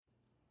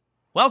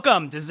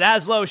Welcome to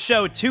Zaslow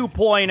Show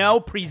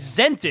 2.0,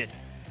 presented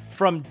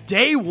from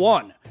day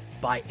one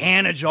by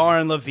Anajar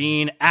and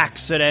Levine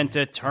Accident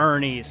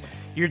Attorneys.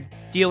 You're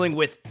dealing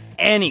with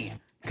any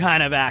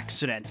kind of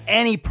accident,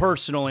 any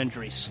personal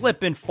injury,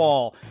 slip and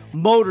fall,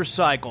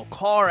 motorcycle,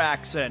 car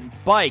accident,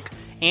 bike.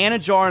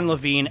 Anajar and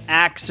Levine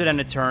Accident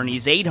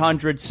Attorneys,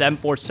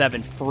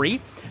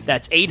 800-747-FREE.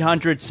 That's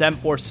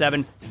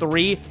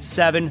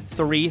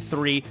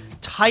 800-747-3733.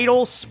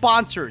 Title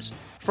sponsors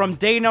from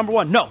day number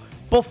one. No,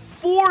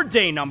 before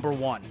day number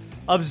one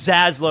of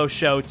Zaslow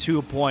Show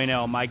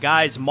 2.0. My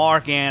guys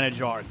Mark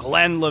Anajar,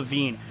 Glenn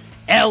Levine,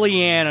 Ellie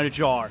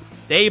Anajar.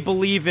 They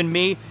believe in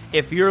me.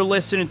 If you're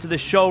listening to the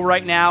show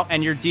right now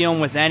and you're dealing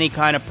with any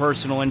kind of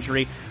personal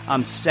injury,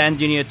 I'm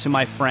sending you to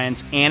my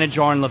friends,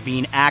 Anajar and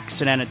Levine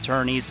Accident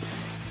Attorneys.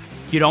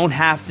 You don't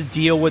have to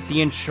deal with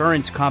the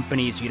insurance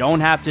companies. You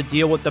don't have to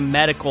deal with the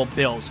medical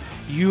bills.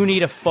 You need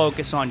to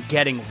focus on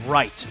getting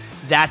right.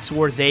 That's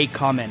where they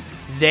come in.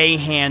 They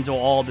handle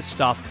all the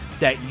stuff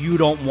that you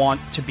don't want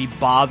to be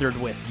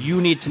bothered with. You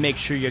need to make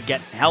sure you're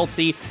getting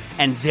healthy,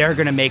 and they're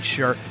going to make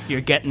sure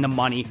you're getting the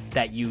money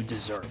that you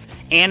deserve.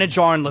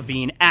 Anajar and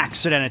Levine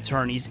Accident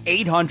Attorneys,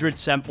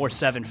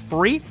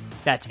 800-747-FREE.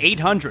 That's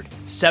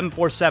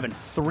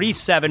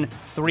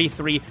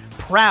 800-747-3733.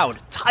 Proud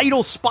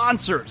title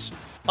sponsors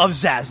of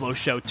Zaslow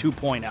Show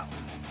 2.0.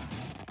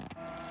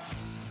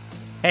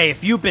 Hey,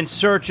 if you've been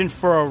searching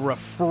for a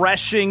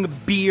refreshing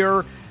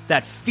beer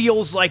that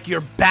feels like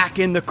you're back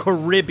in the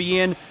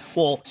Caribbean,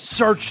 well,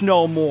 search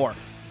no more.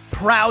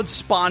 Proud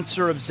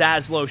sponsor of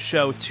Zaslow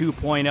Show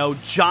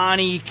 2.0,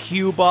 Johnny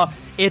Cuba.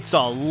 It's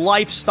a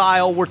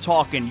lifestyle. We're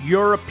talking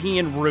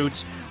European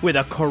roots with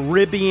a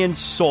Caribbean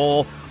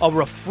soul, a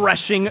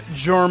refreshing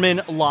German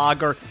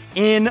lager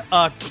in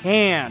a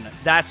can.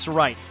 That's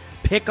right.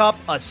 Pick up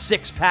a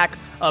six-pack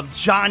of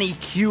Johnny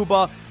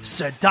Cuba,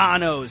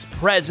 Sedanos,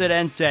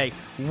 Presidente,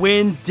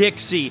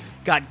 Winn-Dixie.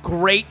 Got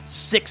great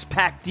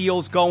six-pack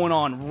deals going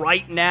on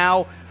right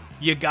now.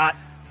 You got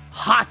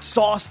hot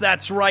sauce,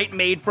 that's right,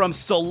 made from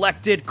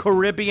selected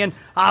Caribbean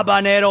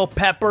habanero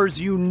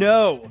peppers. You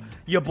know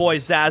your boy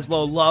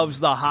Zaslow loves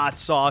the hot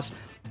sauce.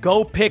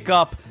 Go pick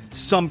up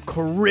some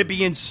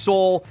Caribbean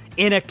soul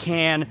in a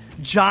can.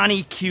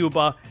 Johnny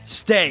Cuba,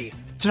 stay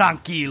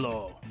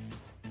tranquilo.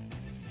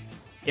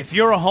 If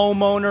you're a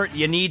homeowner,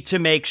 you need to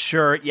make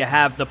sure you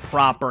have the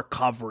proper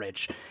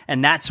coverage.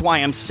 And that's why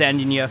I'm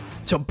sending you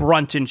to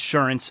Brunt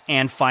Insurance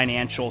and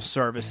Financial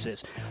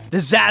Services. The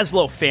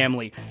Zaslow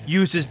family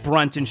uses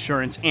Brunt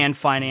Insurance and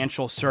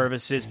Financial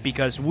Services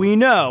because we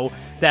know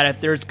that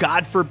if there's,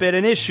 God forbid,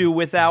 an issue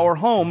with our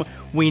home,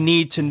 we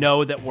need to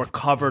know that we're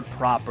covered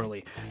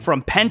properly.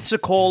 From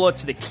Pensacola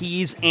to the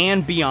Keys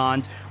and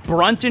beyond,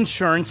 Brunt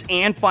Insurance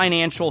and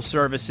Financial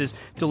Services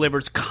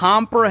delivers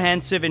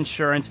comprehensive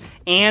insurance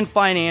and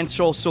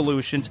financial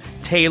solutions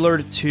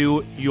tailored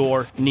to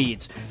your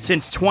needs.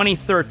 Since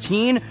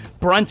 2013,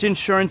 Brunt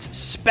Insurance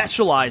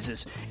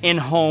specializes in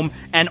home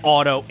and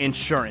auto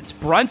insurance.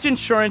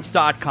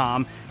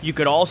 BruntInsurance.com. You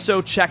could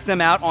also check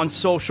them out on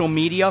social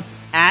media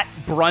at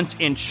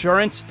Brunt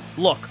Insurance.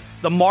 Look,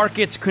 the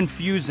market's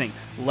confusing.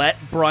 Let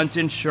Brunt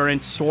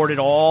Insurance sort it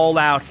all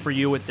out for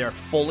you with their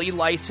fully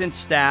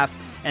licensed staff,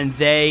 and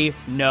they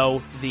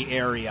know the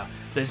area.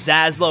 The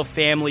Zaslow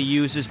family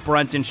uses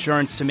Brunt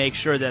Insurance to make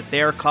sure that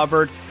they're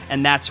covered,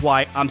 and that's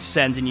why I'm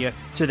sending you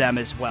to them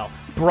as well.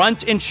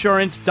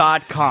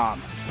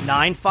 BruntInsurance.com,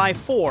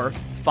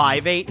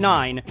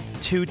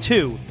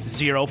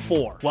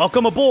 954-589-2204.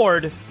 Welcome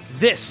aboard.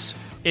 This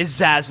is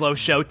Zaslow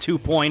Show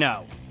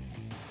 2.0.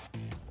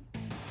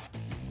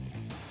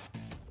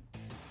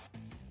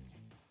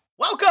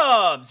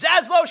 Welcome,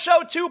 Zaslow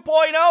Show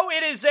 2.0.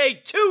 It is a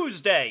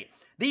Tuesday,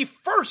 the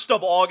 1st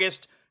of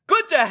August.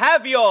 Good to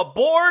have you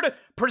aboard.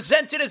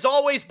 Presented as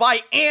always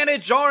by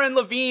Anajar and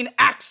Levine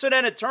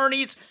Accident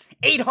Attorneys.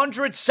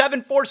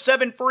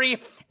 800-747-FREE,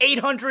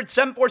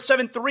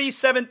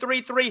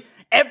 800-747-3733.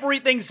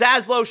 Everything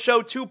Zaslow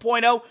Show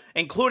 2.0,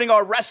 including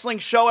our wrestling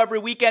show every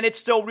weekend, It's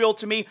Still Real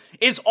to Me,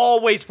 is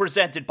always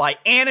presented by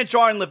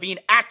Anajar and Levine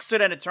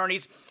Accident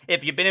Attorneys.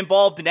 If you've been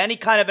involved in any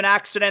kind of an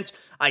accident,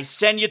 I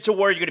send you to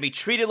where you're going to be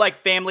treated like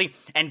family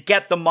and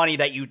get the money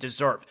that you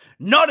deserve.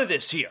 None of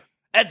this here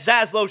at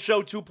Zaslow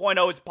Show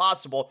 2.0 is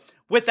possible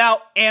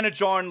without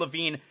Anajar and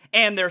Levine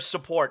and their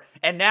support.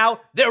 And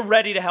now they're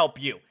ready to help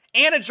you.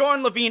 Anajar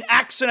and Levine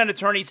Accident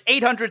Attorneys,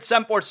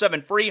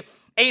 800-747-FREE,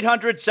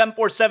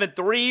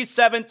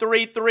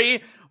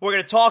 800-747-3733. We're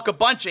going to talk a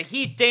bunch of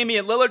Heat,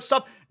 Damian Lillard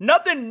stuff.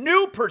 Nothing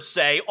new per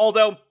se,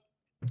 although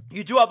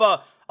you do have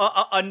a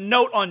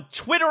note on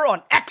Twitter,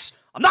 on X.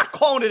 I'm not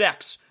calling it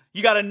X.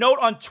 You got a note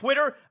on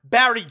Twitter,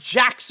 Barry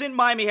Jackson,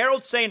 Miami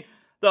Herald, saying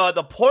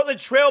the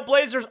Portland Trail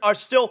Blazers are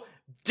still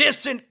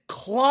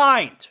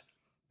disinclined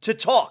to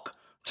talk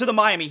to the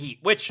Miami Heat,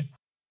 which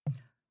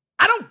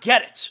I don't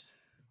get it.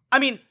 I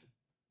mean,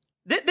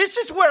 this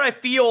is where I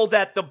feel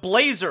that the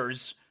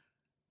Blazers,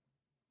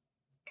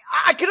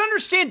 I can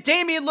understand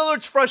Damian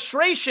Lillard's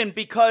frustration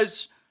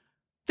because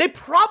they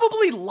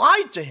probably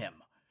lied to him.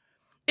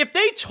 If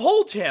they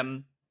told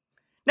him,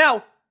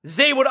 now,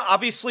 they would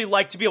obviously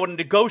like to be able to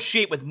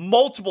negotiate with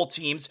multiple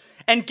teams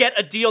and get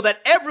a deal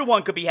that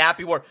everyone could be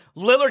happy, where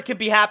Lillard can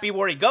be happy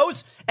where he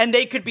goes, and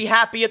they could be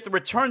happy at the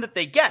return that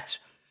they get.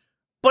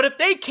 But if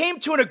they came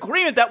to an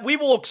agreement that we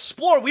will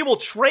explore, we will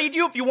trade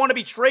you if you want to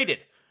be traded,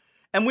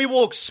 and we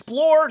will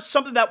explore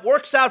something that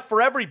works out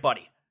for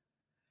everybody,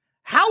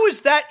 how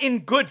is that in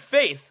good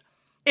faith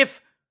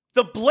if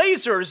the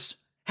Blazers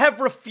have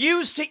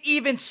refused to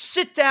even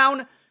sit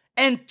down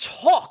and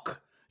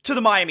talk to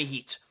the Miami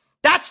Heat?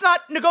 That's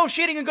not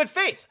negotiating in good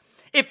faith.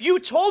 If you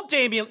told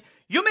Damian,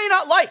 you may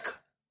not like,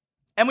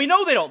 and we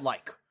know they don't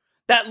like,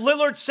 that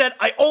Lillard said,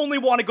 I only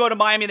want to go to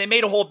Miami, and they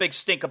made a whole big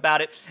stink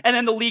about it, and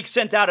then the league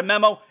sent out a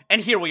memo,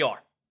 and here we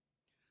are.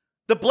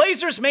 The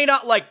Blazers may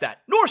not like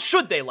that, nor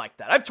should they like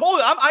that. I've told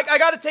you, I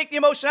got to take the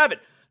emotion out of it.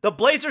 The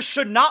Blazers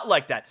should not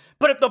like that.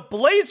 But if the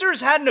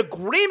Blazers had an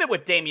agreement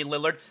with Damian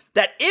Lillard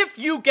that if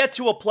you get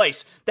to a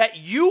place that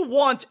you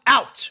want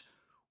out,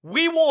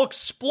 we will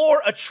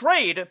explore a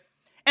trade,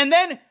 and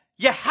then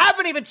you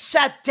haven't even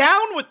sat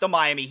down with the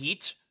Miami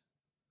Heat,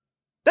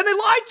 then they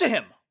lied to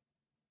him.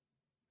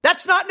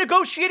 That's not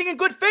negotiating in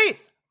good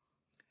faith.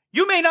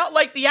 You may not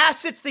like the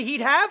assets the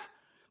Heat have,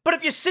 but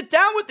if you sit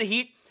down with the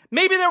Heat,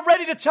 maybe they're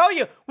ready to tell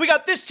you, we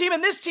got this team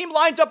and this team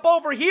lined up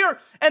over here,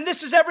 and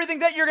this is everything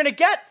that you're going to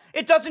get.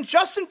 It doesn't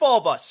just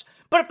involve us.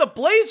 But if the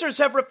Blazers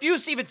have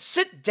refused to even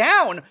sit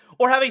down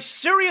or have a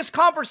serious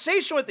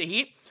conversation with the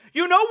Heat,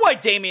 you know why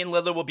Damian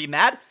Lillard will be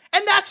mad,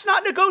 and that's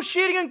not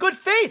negotiating in good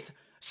faith.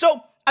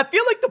 So I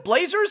feel like the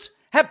Blazers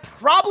have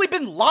probably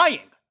been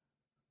lying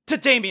to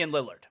Damian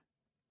Lillard.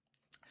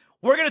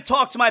 We're going to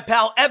talk to my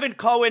pal Evan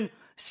Cohen,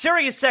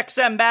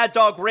 SiriusXM Mad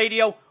Dog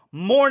Radio,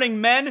 Morning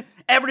Men.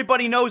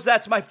 Everybody knows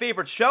that's my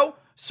favorite show,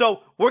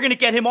 so we're going to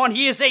get him on.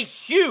 He is a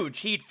huge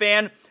Heat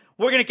fan.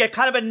 We're going to get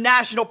kind of a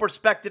national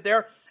perspective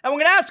there, and we're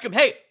going to ask him,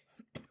 hey,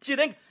 do you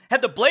think,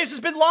 have the Blazers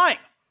been lying?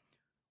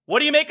 What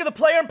do you make of the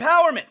player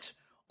empowerment?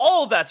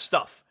 All of that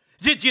stuff.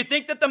 Do you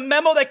think that the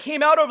memo that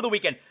came out over the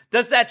weekend,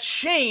 does that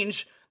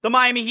change the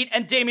Miami Heat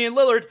and Damian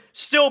Lillard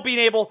still being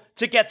able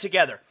to get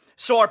together?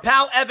 So our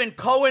pal Evan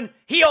Cohen,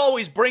 he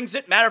always brings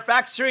it. Matter of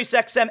fact,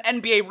 SiriusXM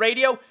NBA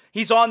Radio,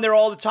 he's on there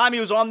all the time. He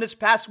was on this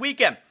past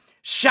weekend,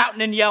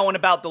 shouting and yelling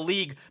about the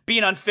league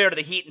being unfair to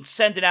the Heat and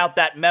sending out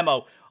that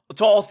memo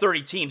to all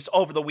 30 teams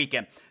over the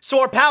weekend.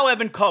 So our pal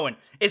Evan Cohen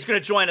is going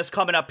to join us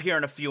coming up here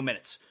in a few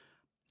minutes.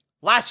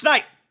 Last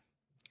night,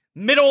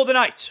 middle of the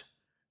night,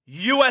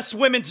 U.S.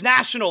 women's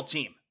national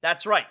team.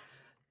 That's right.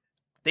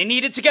 They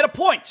needed to get a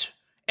point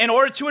in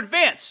order to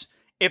advance.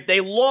 If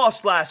they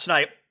lost last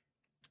night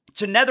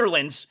to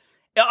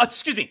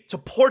to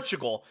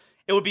Portugal,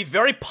 it would be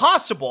very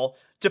possible,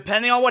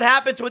 depending on what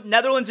happens with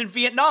Netherlands and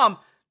Vietnam,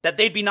 that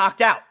they'd be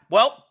knocked out.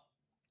 Well,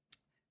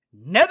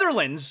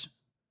 Netherlands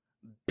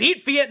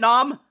beat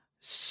Vietnam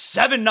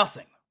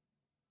 7-0.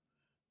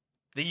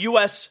 The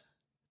U.S.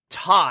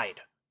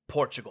 tied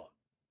Portugal.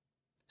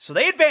 So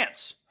they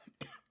advance.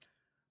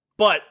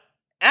 But,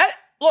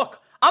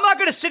 look, I'm not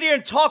going to sit here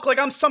and talk like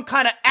I'm some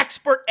kind of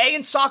expert A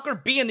in soccer,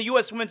 B in the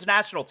U.S. women's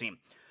national team.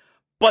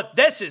 But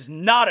this is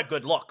not a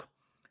good look.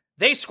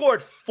 They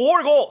scored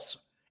 4 goals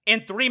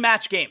in 3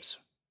 match games.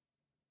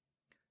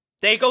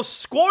 They go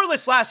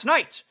scoreless last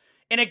night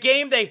in a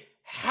game that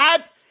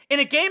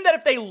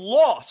if they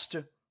lost,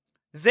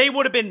 they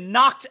would have been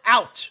knocked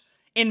out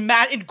in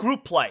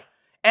group play.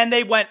 And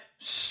they went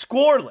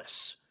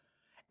scoreless.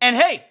 And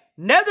hey,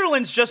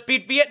 Netherlands just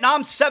beat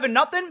Vietnam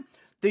 7-0.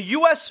 The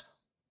U.S.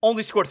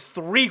 only scored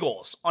 3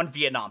 goals on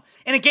Vietnam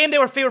in a game they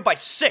were favored by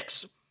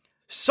 6.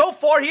 So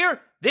far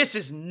here, this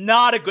is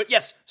not a good,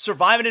 yes,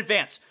 survive and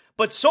advance.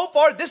 But so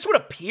far, this would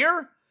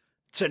appear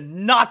to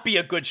not be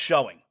a good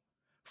showing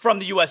from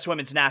the U.S.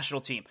 women's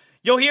national team.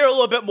 You'll hear a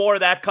little bit more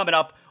of that coming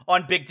up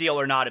on Big Deal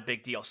or Not a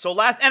Big Deal. So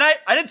I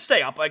didn't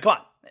stay up. Come on,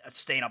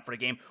 staying up for the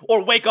game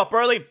or wake up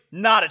early,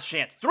 not a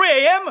chance. 3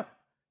 a.m.?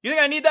 You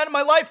think I need that in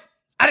my life?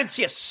 I didn't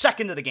see a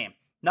second of the game.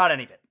 Not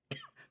any of it.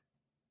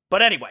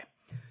 But anyway,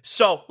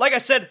 so like I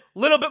said, a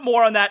little bit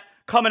more on that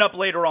coming up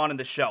later on in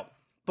the show.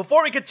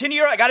 Before we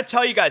continue, I got to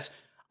tell you guys,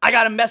 I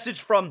got a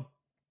message from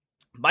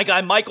my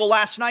guy Michael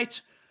last night,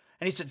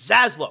 and he said,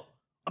 Zaslow,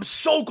 I'm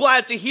so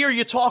glad to hear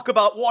you talk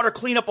about water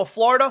cleanup of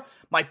Florida.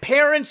 My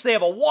parents, they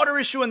have a water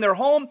issue in their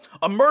home,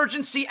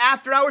 emergency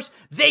after hours.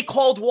 They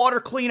called water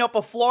cleanup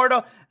of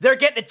Florida. They're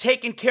getting it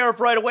taken care of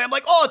right away. I'm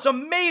like, oh, it's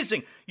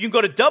amazing. You can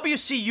go to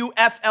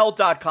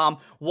WCUFL.com,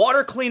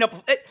 water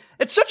cleanup.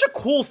 It's such a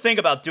cool thing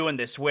about doing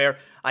this where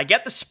I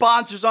get the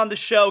sponsors on the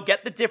show,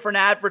 get the different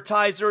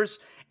advertisers,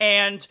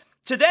 and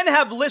to then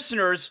have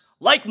listeners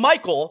like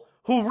Michael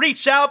who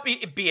reach out, be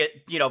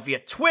it via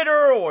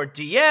Twitter or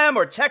DM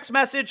or text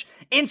message,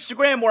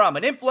 Instagram, where I'm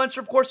an influencer,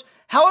 of course,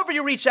 however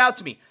you reach out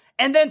to me.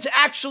 And then to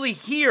actually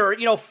hear,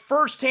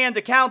 firsthand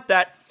account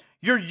that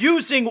you're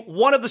using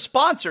one of the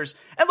sponsors.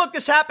 And look,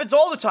 this happens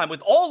all the time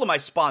with all of my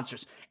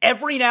sponsors.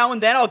 Every now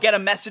and then I'll get a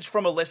message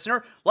from a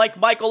listener like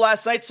Michael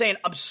last night saying,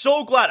 I'm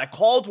so glad I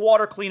called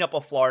Water Cleanup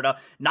of Florida,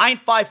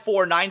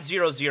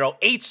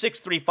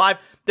 954-900-8635.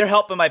 They're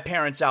helping my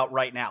parents out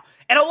right now.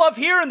 And I love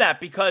hearing that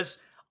because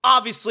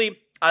obviously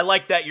I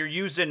like that you're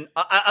using,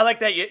 I like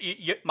that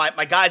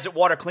my guys at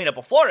Water Cleanup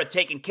of Florida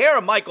taking care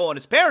of Michael and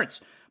his parents.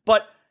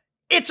 But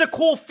it's a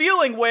cool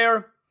feeling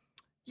where,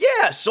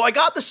 yeah, so I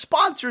got the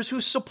sponsors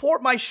who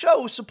support my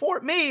show,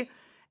 support me,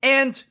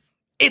 and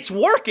it's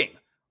working.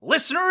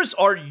 Listeners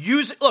are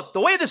using, look, the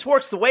way this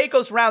works, the way it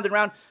goes round and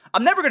round,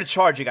 I'm never going to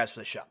charge you guys for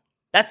the show.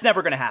 That's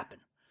never going to happen.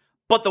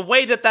 But the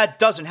way that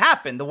doesn't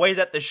happen, the way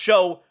that the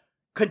show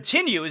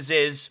continues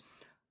is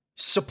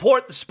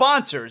support the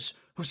sponsors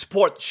who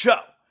support the show.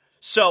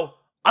 So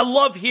I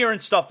love hearing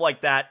stuff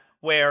like that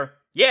where,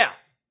 yeah,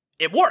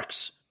 it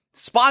works.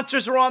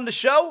 Sponsors are on the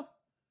show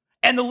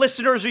and the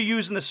listeners are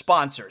using the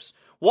sponsors.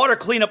 Water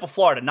Cleanup of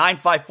Florida,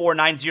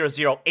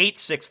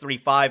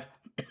 954-900-8635.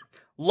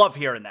 Love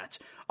hearing that.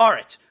 All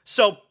right,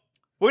 so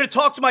we're going to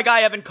talk to my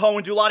guy Evan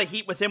Cohen, do a lot of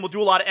heat with him. We'll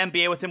do a lot of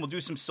NBA with him. We'll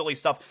do some silly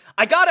stuff.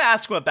 I got to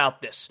ask him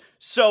about this.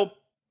 So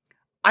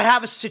I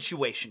have a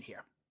situation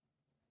here.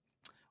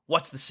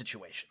 What's the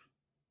situation?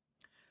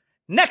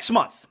 Next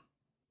month,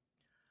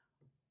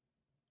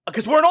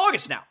 because we're in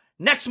August now.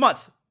 Next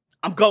month,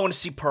 I'm going to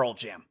see Pearl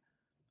Jam.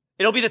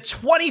 It'll be the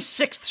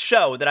 26th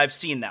show that I've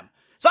seen them.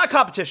 It's not a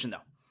competition, though.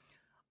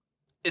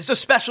 It's a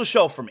special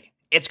show for me.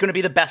 It's going to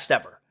be the best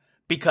ever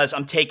because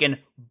I'm taking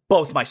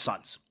both my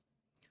sons.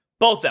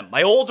 Both of them.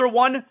 My older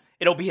one,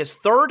 it'll be his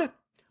third.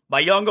 My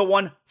younger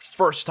one,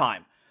 first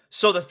time.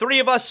 So the three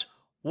of us,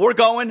 we're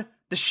going.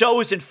 The show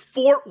is in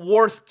Fort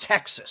Worth,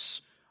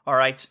 Texas. All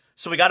right?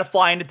 So we got to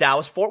fly into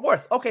Dallas, Fort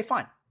Worth. Okay,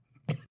 fine.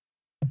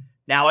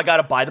 Now I got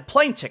to buy the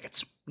plane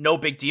tickets. No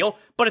big deal.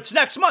 But it's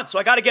next month, so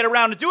I got to get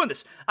around to doing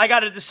this. I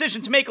got a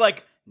decision to make,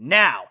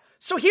 now.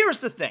 So here's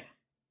the thing.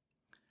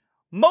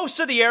 Most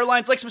of the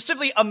airlines,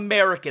 specifically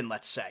American,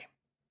 let's say,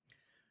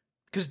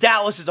 because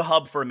Dallas is a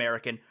hub for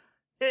American,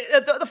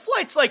 the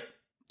flight's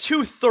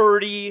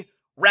 $230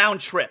 round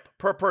trip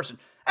per person.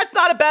 That's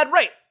not a bad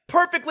rate.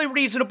 Perfectly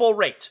reasonable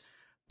rate.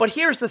 But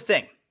here's the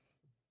thing.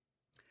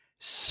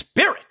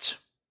 Spirit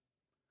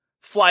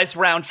flies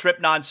round trip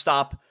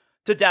nonstop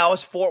to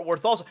Dallas, Fort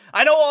Worth also.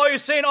 I know all you're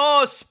saying,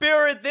 oh,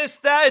 Spirit, this,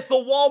 that, it's the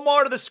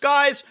Walmart of the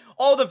skies.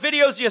 All the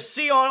videos you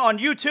see on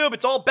YouTube,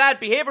 it's all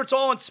bad behavior, it's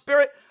all on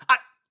Spirit.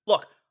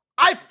 Look,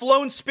 I've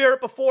flown Spirit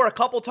before a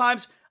couple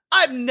times.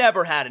 I've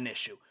never had an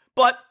issue.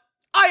 But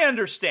I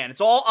understand.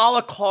 It's all a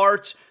la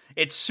carte.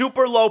 It's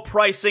super low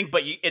pricing,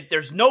 but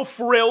there's no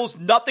frills,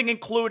 nothing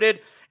included.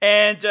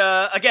 And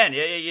again,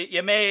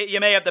 you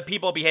may have the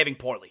people behaving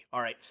poorly.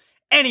 All right.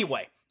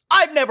 Anyway,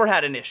 I've never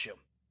had an issue.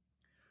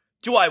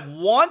 Do I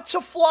want to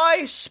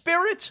fly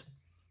Spirit?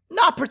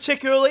 Not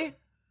particularly.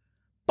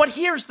 But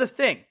here's the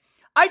thing.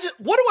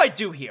 What do I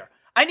do here?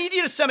 I need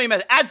you to send me a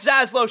message. At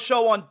Zaslow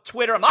Show on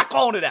Twitter. I'm not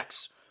calling it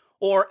X.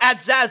 Or at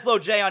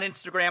ZaslowJ on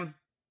Instagram.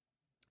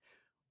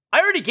 I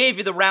already gave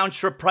you the round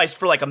trip price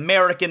for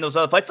American, those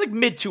other flights,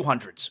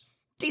 mid-200s.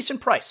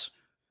 Decent price.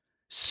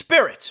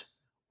 Spirit,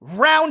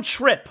 round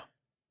trip,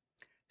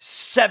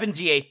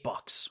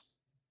 $78.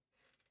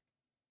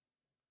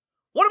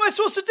 What am I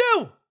supposed to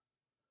do?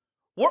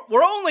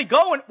 We're only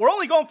going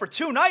for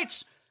 2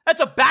 nights. That's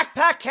a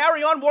backpack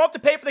carry-on. We'll have to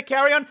pay for the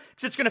carry-on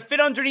because it's going to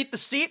fit underneath the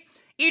seat.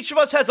 Each of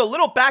us has a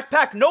little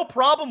backpack, no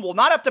problem. We'll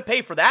not have to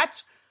pay for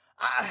that.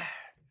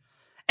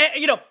 And,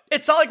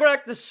 it's not like we're going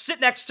to have to sit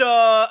next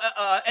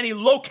to any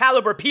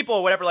low-caliber people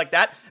or whatever like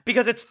that,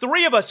 because it's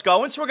 3 of us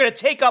going, so we're going to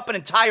take up an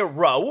entire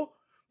row.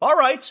 All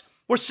right,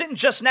 we're sitting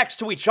just next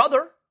to each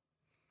other.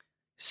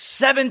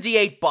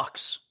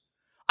 $78.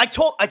 I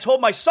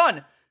told my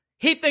son,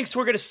 he thinks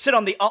we're going to sit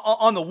on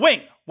the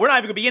wing. We're not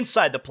even going to be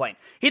inside the plane.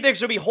 He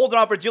thinks we're going to be holding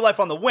on for dear life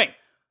on the wing.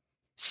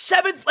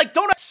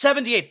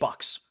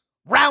 $78.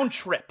 Round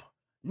trip.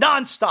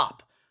 Nonstop.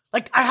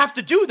 I have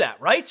to do that,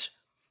 right?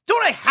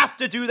 Don't I have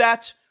to do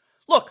that?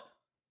 Look,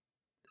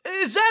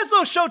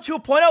 Zaslow Show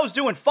 2.0 is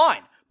doing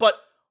fine, but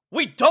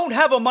we don't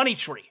have a money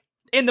tree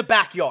in the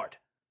backyard.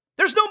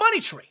 There's no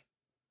money tree.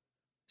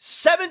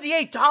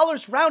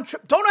 $78 round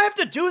trip. Don't I have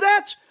to do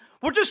that?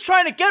 We're just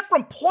trying to get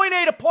from point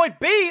A to point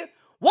B.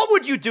 What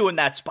would you do in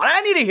that spot?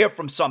 I need to hear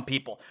from some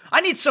people.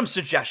 I need some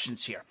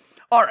suggestions here.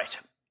 All right.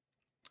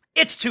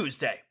 It's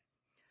Tuesday.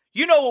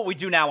 You know what we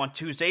do now on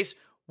Tuesdays.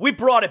 We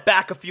brought it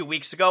back a few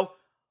weeks ago.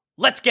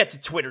 Let's get to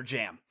Twitter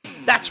Jam.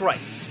 That's right.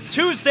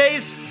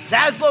 Tuesdays,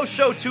 Zaslow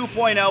Show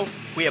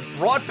 2.0. We have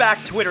brought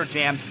back Twitter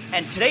Jam.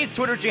 And today's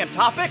Twitter Jam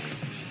topic,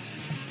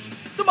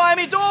 the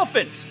Miami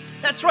Dolphins.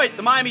 That's right.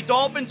 The Miami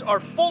Dolphins are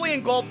fully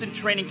engulfed in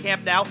training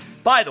camp now.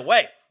 By the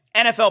way,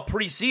 NFL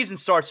preseason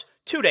starts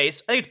 2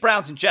 days. I think it's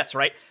Browns and Jets,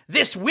 right?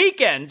 This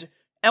weekend,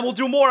 and we'll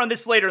do more on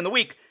this later in the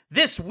week.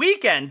 This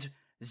weekend,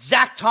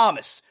 Zach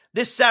Thomas,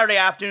 this Saturday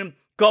afternoon,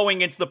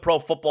 going into the Pro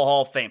Football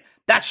Hall of Fame.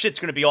 That shit's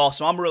going to be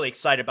awesome. I'm really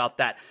excited about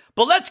that.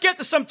 But let's get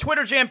to some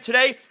Twitter Jam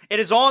today. It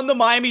is on the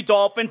Miami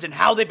Dolphins and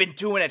how they've been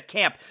doing at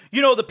camp.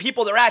 You know, the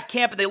people that are at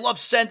camp and they love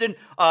sending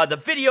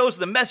the videos,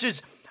 the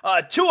messages.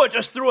 Tua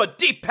just threw a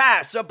deep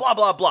pass, blah,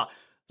 blah, blah.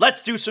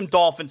 Let's do some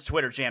Dolphins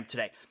Twitter Jam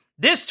today.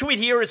 This tweet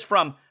here is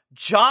from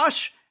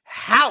Josh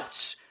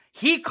Houts.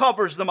 He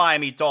covers the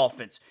Miami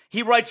Dolphins.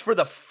 He writes for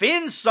the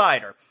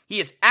Finsider. He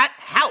is at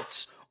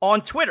Houts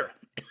on Twitter.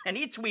 And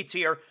he tweets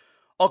here,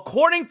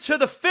 according to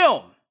the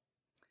film,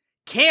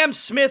 Cam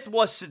Smith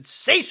was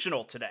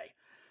sensational today.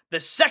 The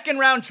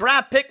second-round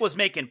draft pick was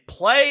making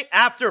play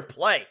after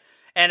play.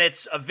 And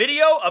it's a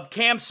video of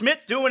Cam Smith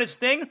doing his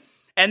thing.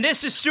 And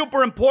this is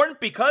super important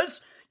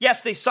because,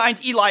 yes, they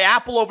signed Eli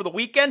Apple over the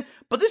weekend,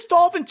 but this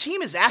Dolphin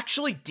team is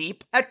actually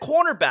deep at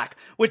cornerback.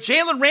 With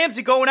Jalen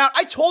Ramsey going out,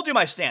 I told you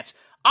my stance.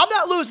 I'm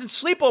not losing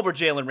sleep over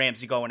Jalen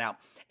Ramsey going out.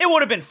 It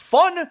would have been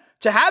fun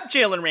to have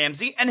Jalen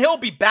Ramsey, and he'll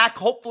be back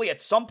hopefully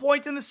at some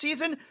point in the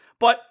season.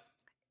 But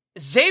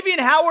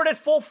Xavier Howard at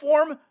full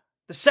form,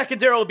 the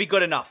secondary will be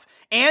good enough.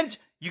 And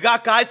you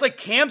got guys like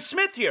Cam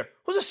Smith here,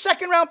 who's a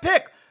second-round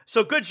pick.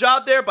 So good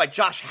job there by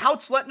Josh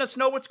Houts letting us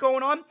know what's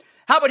going on.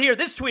 How about here?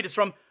 This tweet is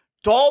from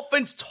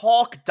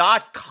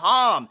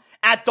DolphinsTalk.com,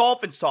 at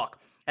Dolphins Talk.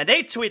 And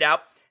they tweet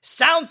out,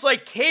 sounds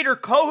like Kader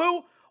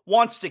Kohou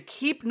wants to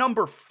keep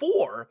number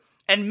 4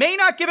 and may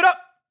not give it up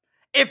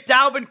if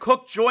Dalvin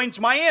Cook joins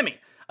Miami.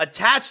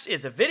 Attached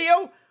is a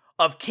video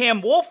of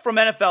Cam Wolfe from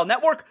NFL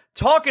Network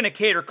talking to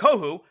Kader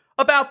Kohou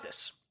about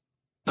this.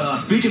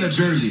 Speaking of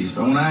jerseys,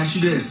 I want to ask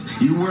you this.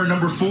 You wear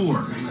number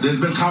 4. There's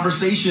been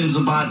conversations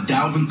about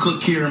Dalvin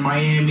Cook here in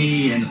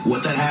Miami and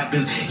what that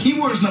happens. He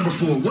wears number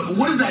 4.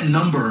 What is that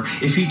number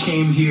if he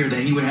came here that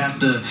he would have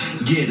to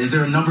get? Is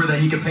there a number that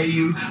he could pay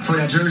you for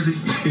that jersey?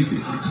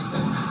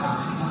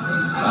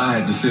 I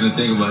had to sit and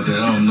think about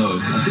that. I don't know.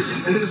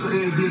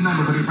 It'd be a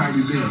number, but it'd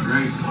probably be big,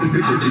 right? I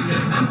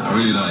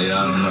really don't.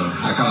 Yeah, I don't know.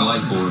 I kind of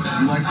like 4.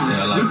 You like 4?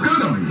 Yeah, I like it. Look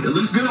good on you. It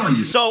looks good on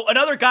you. So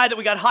another guy that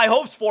we got high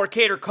hopes for,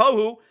 Kader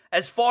Kohou,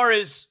 as far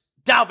as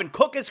Dalvin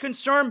Cook is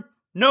concerned,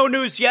 no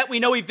news yet. We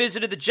know he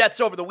visited the Jets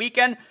over the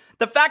weekend.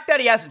 The fact that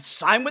he hasn't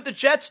signed with the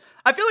Jets,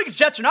 I feel like the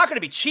Jets are not going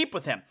to be cheap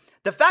with him.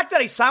 The fact that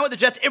he signed with the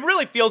Jets, it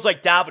really feels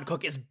like Dalvin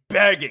Cook is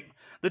begging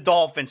the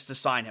Dolphins to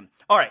sign him.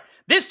 All right,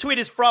 this tweet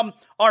is from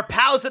our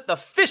pals at the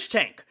Fish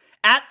Tank,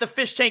 at the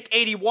Fish Tank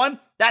 81.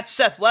 That's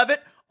Seth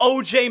Levitt,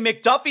 OJ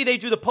McDuffie. They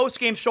do the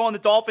postgame show on the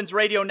Dolphins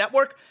radio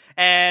network.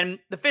 And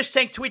the Fish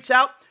Tank tweets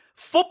out,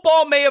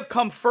 football may have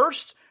come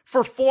first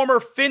for former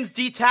Fins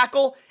D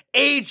tackle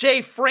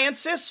AJ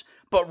Francis,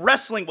 but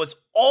wrestling was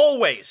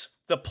always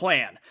the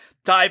plan.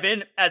 Dive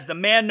in as the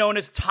man known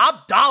as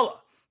Top Dollar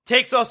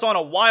takes us on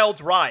a wild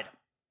ride.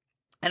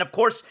 And of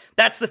course,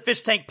 that's the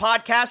Fish Tank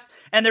podcast.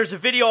 And there's a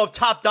video of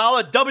Top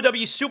Dollar,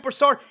 WWE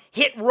superstar,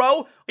 Hit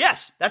Row.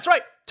 Yes, that's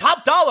right.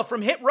 Top Dollar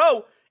from Hit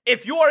Row.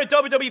 If you are a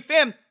WWE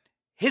fan,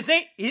 his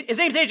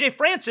name's AJ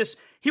Francis.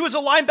 He was a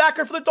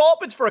linebacker for the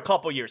Dolphins for a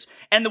couple years.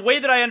 And the way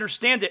that I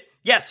understand it,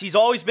 yes, he's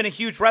always been a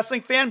huge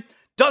wrestling fan,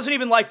 doesn't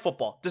even like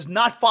football, does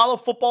not follow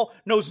football,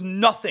 knows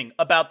nothing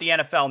about the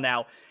NFL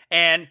now.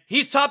 And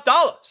he's Top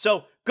Dollar.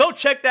 So go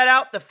check that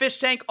out, the Fish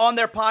Tank on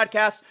their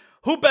podcast.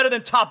 Who better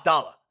than Top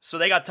Dollar? So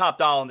they got Top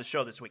Dollar on the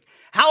show this week.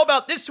 How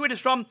about this tweet is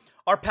from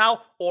our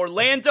pal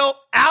Orlando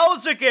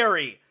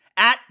Alzagari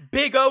at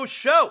Big O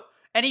Show.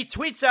 And he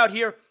tweets out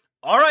here,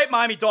 all right,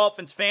 Miami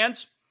Dolphins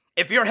fans,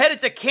 if you're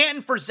headed to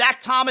Canton for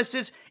Zach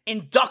Thomas's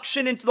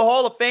induction into the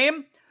Hall of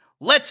Fame,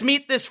 let's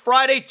meet this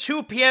Friday,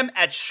 2 p.m.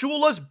 at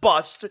Shula's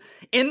Bust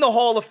in the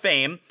Hall of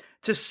Fame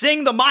to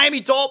sing the Miami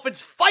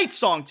Dolphins fight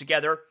song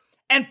together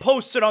and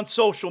post it on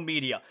social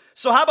media.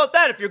 So how about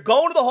that? If you're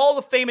going to the Hall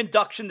of Fame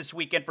induction this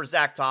weekend for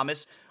Zach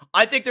Thomas,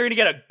 I think they're going to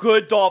get a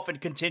good Dolphin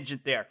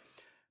contingent there.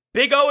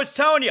 Big O is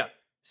telling you,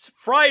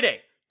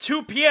 Friday,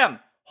 2 p.m.,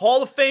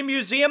 Hall of Fame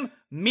Museum,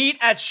 meet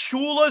at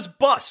Shula's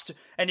Bust.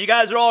 And you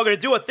guys are all going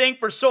to do a thing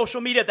for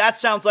social media. That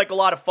sounds like a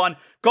lot of fun.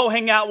 Go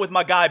hang out with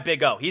my guy,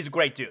 Big O. He's a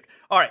great dude.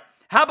 All right,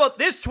 how about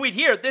this tweet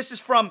here? This is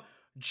from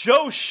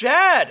Joe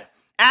Shad,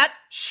 at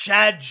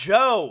Shad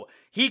Joe.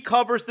 He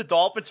covers the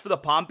Dolphins for the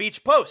Palm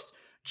Beach Post.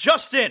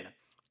 Justin,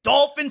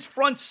 Dolphins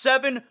front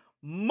 7,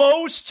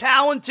 most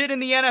talented in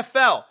the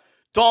NFL.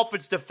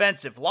 Dolphins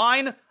defensive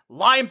line,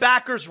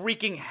 linebackers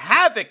wreaking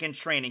havoc in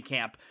training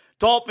camp.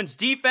 Dolphins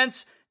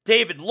defense,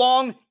 David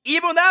Long,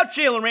 even without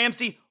Jalen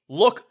Ramsey,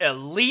 look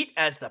elite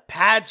as the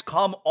pads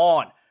come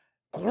on.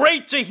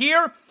 Great to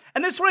hear.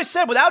 And this is what I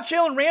said, without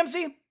Jalen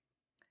Ramsey,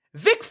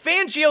 Vic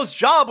Fangio's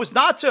job was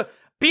not to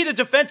be the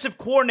defensive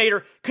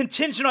coordinator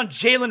contingent on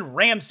Jalen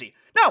Ramsey.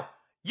 No,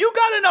 you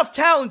got enough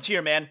talent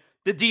here, man.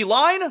 The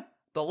D-line,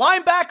 the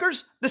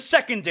linebackers, the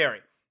secondary.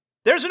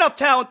 There's enough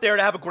talent there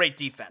to have a great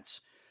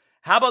defense.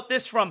 How about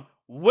this from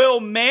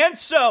Will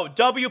Manso,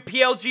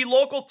 WPLG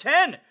Local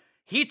 10?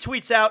 He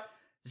tweets out,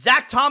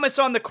 Zach Thomas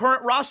on the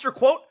current roster,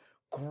 quote,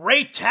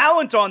 great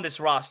talent on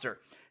this roster.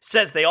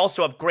 Says they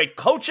also have great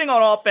coaching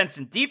on offense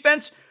and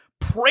defense.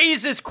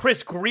 Praises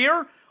Chris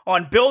Greer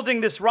on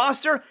building this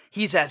roster.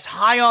 He's as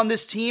high on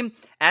this team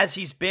as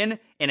he's been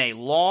in a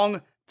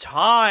long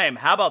time.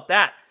 How about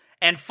that?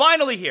 And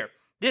finally here,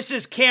 this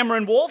is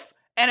Cameron Wolfe,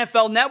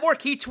 NFL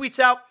Network. He tweets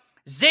out,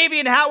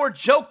 Xavier Howard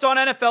joked on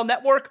NFL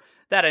Network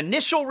that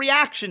initial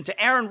reaction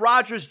to Aaron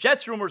Rodgers'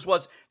 Jets rumors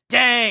was,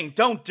 dang,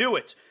 don't do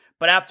it.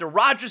 But after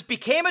Rodgers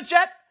became a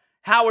Jet,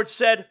 Howard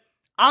said,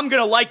 I'm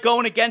going to like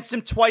going against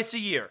him twice a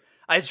year.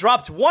 I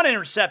dropped 1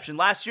 interception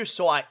last year,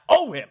 so I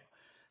owe him.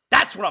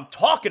 That's what I'm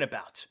talking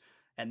about.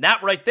 And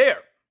that right there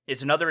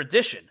is another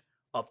edition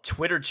of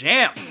Twitter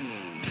Jam.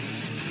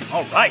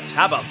 All right,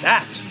 how about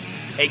that?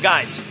 Hey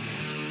guys,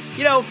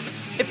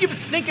 if you've been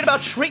thinking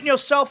about treating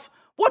yourself,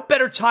 what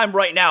better time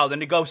right now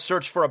than to go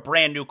search for a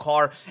brand new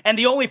car? And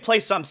the only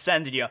place I'm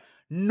sending you,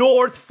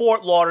 North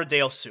Fort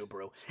Lauderdale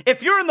Subaru.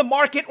 If you're in the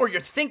market or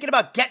you're thinking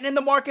about getting in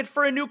the market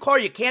for a new car,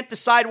 you can't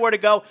decide where to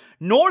go,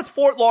 North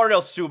Fort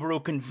Lauderdale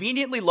Subaru,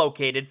 conveniently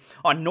located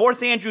on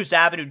North Andrews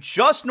Avenue,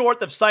 just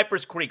north of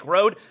Cypress Creek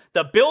Road,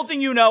 the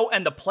building you know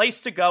and the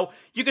place to go.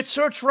 You could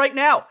search right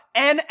now,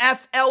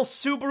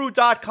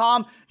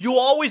 nflsubaru.com. You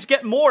always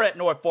get more at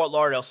North Fort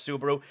Lauderdale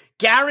Subaru.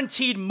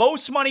 Guaranteed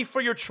most money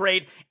for your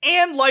trade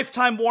and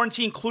lifetime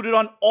warranty included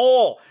on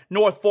all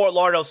North Fort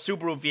Lauderdale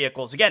Subaru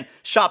vehicles. Again,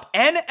 shop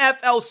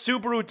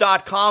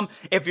nflsubaru.com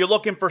if you're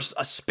looking for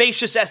a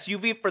spacious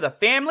SUV for the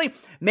family.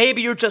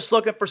 Maybe you're just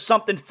looking for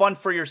something fun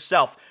for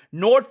yourself.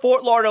 North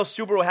Fort Lauderdale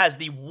Subaru has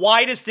the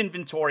widest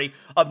inventory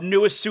of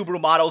newest Subaru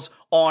models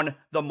on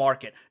the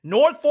market.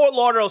 North Fort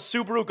Lauderdale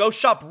Subaru, go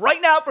shop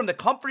right now from the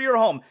comfort of your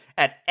home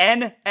at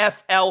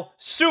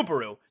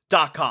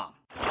nflsubaru.com.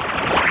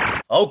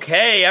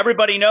 Okay,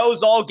 everybody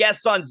knows all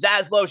guests on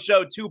Zaslow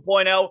Show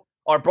 2.0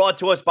 are brought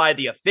to us by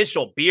the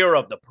official beer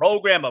of the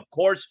program. Of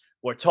course,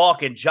 we're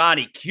talking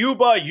Johnny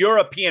Cuba,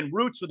 European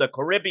roots with a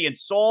Caribbean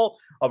soul,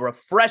 a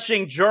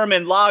refreshing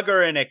German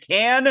lager in a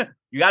can.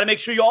 You got to make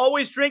sure you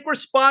always drink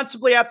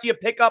responsibly after you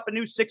pick up a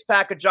new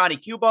six-pack of Johnny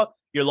Cuba.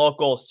 Your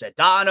local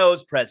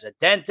Sedanos,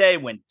 Presidente,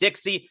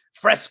 Winn-Dixie,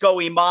 Fresco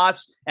y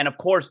Mas, and of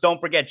course,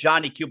 don't forget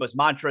Johnny Cuba's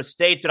mantra,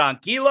 stay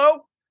tranquilo.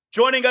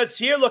 Joining us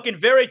here, looking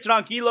very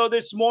tranquilo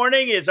this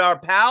morning, is our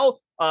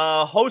pal,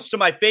 host of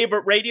my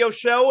favorite radio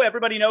show.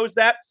 Everybody knows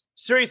that.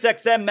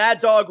 SiriusXM Mad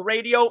Dog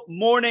Radio,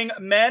 Morning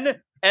Men,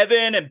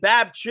 Evan and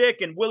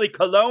Babchick and Willie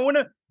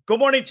Colon. Good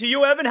morning to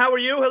you, Evan. How are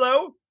you?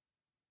 Hello.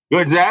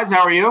 Good, Zaz.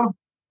 How are you?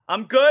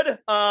 I'm good.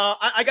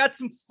 I got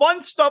some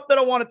fun stuff that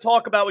I want to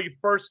talk about with you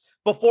first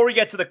before we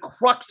get to the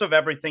crux of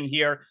everything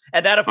here.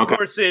 And that, of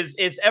course,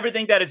 is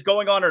everything that is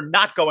going on or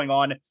not going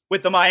on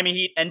with the Miami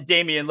Heat and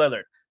Damian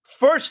Lillard.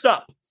 First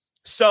up,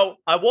 so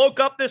I woke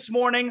up this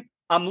morning,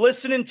 I'm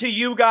listening to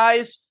you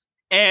guys,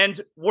 and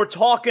we're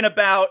talking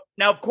about,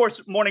 now, of course,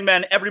 Morning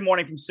Men every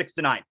morning from 6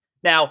 to 9.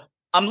 Now,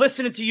 I'm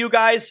listening to you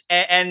guys,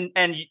 and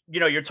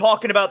you're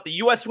talking about the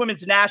U.S.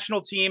 women's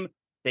national team.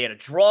 They had a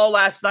draw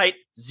last night,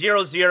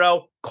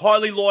 0-0.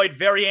 Carly Lloyd,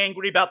 very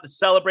angry about the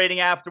celebrating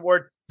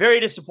afterward. Very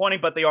disappointing,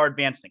 but they are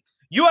advancing.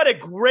 You had a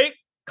great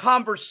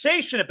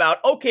conversation about,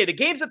 okay, the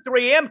game's at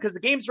 3 a.m. because the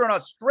games are in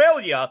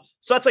Australia.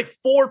 So that's like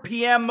 4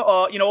 p.m.,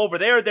 over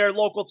there, their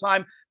local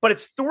time. But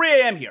it's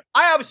 3 a.m. here.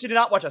 I obviously did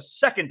not watch a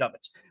second of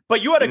it.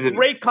 But you had a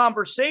great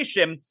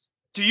conversation.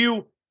 Do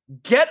you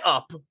get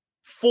up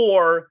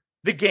for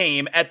the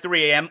game at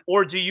 3 a.m.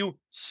 or do you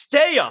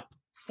stay up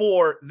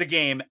for the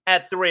game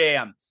at 3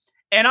 a.m.?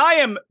 And I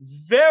am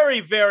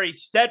very, very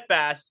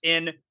steadfast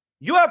in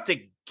you have to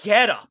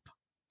get up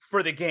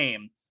for the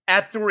game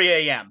at 3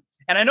 a.m.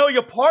 And I know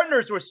your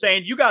partners were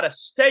saying you got to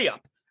stay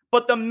up.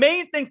 But the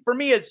main thing for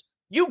me is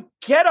you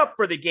get up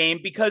for the game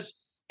because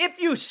if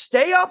you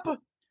stay up,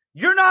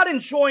 you're not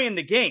enjoying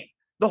the game.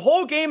 The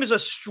whole game is a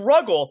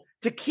struggle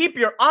to keep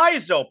your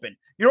eyes open.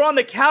 You're on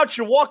the couch,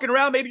 you're walking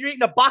around, maybe you're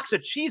eating a box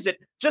of Cheez-It,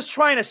 just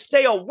trying to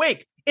stay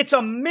awake. It's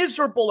a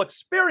miserable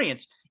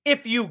experience.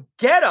 If you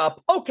get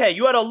up, okay,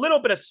 you had a little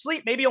bit of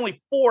sleep, maybe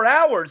only 4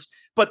 hours,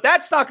 but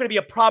that's not going to be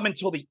a problem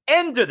until the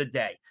end of the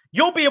day.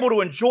 You'll be able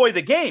to enjoy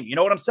the game. You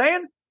know what I'm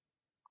saying?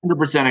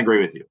 100%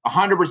 agree with you.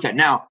 100%.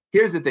 Now,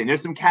 here's the thing.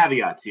 There's some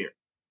caveats here.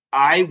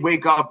 I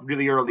wake up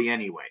really early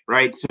anyway,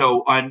 right?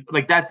 So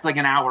that's like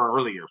an hour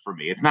earlier for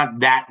me. It's not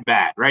that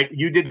bad, right?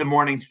 You did the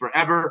mornings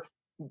forever.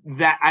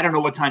 That I don't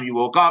know what time you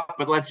woke up,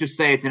 but let's just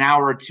say it's an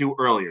hour or two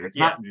earlier. It's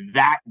not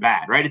that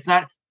bad, right? It's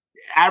not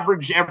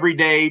average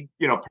everyday,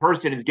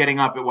 person is getting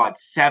up at what,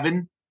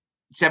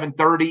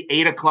 7:30,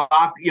 8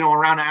 o'clock,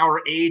 around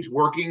our age,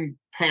 working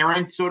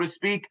parents, so to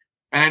speak.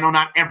 And I know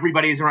not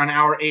everybody is around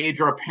our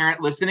age or a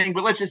parent listening,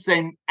 but let's just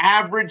say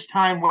average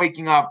time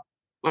waking up,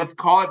 let's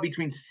call it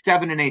between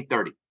 7 and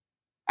 8:30.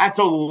 That's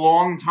a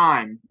long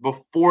time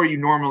before you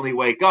normally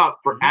wake up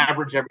for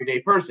average everyday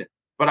person.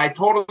 But I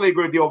totally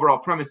agree with the overall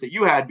premise that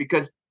you had,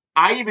 because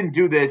I even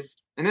do this,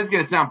 and this is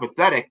going to sound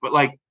pathetic, but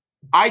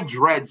I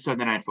dread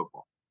Sunday Night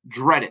Football.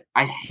 Dread it.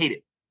 I hate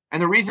it.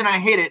 And the reason I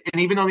hate it,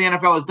 and even though the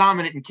NFL is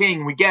dominant and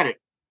king, we get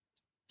it.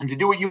 And to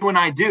do what you and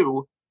I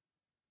do,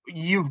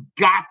 you've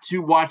got to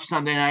watch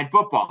Sunday Night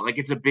Football.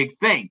 It's a big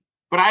thing.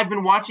 But I've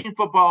been watching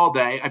football all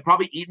day. I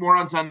probably eat more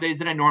on Sundays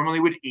than I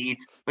normally would eat.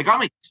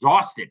 I'm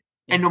exhausted.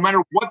 And no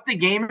matter what the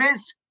game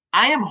is,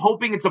 I am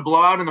hoping it's a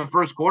blowout in the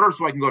first quarter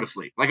so I can go to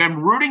sleep.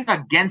 I'm rooting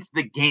against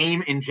the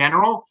game in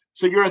general.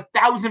 So you're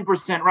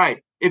 1,000%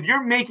 right. If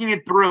you're making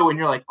it through and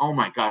you're like, oh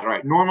my God, all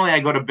right, normally I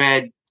go to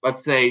bed,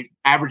 let's say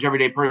average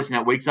everyday person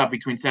that wakes up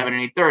between 7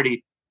 and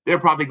 8:30, they're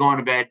probably going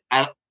to bed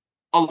at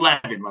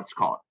 11, let's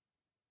call it.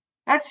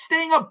 That's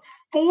staying up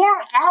 4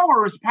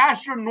 hours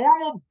past your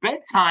normal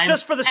bedtime.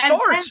 Just for the start.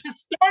 And then to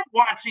start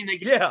watching the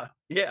game.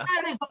 Yeah.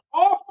 That is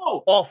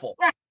awful. Awful.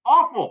 That's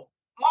awful.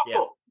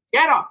 Yeah.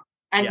 Get up.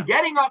 And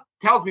getting up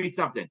tells me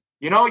something.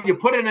 You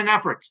put in an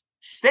effort.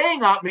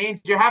 Staying up means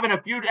you're having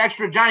a few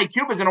extra Johnny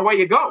Cubas and away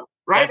you go.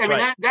 Right? That's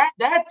right.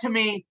 That to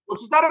me,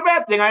 which is not a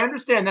bad thing. I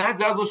understand that.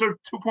 Zazzle Show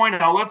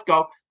 2.0. Let's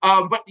go.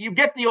 But you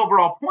get the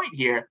overall point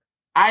here.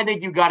 I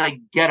think you got to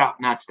get up,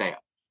 not stay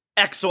up.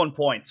 Excellent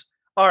point.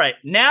 All right.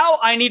 Now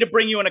I need to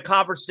bring you in a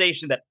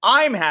conversation that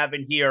I'm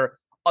having here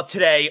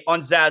today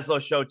on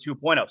Zazzle Show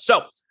 2.0.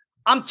 So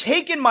I'm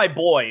taking my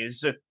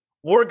boys.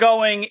 We're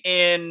going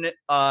in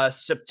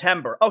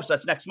September. Oh, so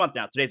that's next month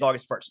now. Today's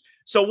August 1st.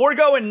 So we're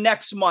going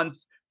next month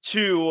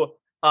to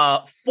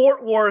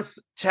Fort Worth,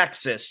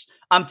 Texas.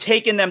 I'm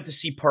taking them to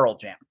see Pearl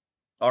Jam.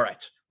 All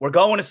right. We're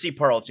going to see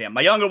Pearl Jam.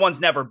 My younger one's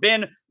never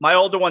been. My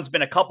older one's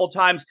been a couple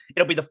times.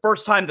 It'll be the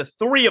first time the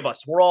three of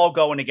us, we're all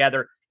going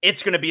together.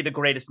 It's going to be the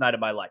greatest night of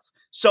my life.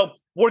 So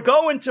we're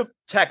going to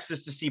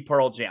Texas to see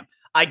Pearl Jam.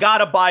 I got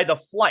to buy the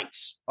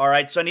flights. All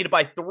right. So I need to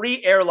buy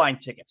 3 airline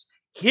tickets.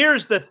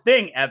 Here's the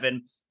thing,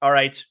 Evan. All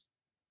right.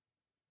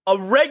 A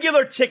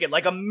regular ticket,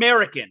 like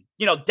American,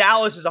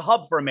 Dallas is a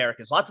hub for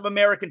Americans. Lots of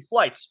American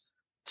flights.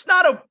 It's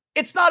not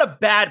a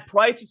bad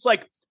price. It's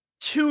like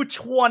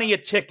 $220 a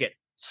ticket.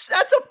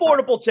 That's an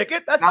affordable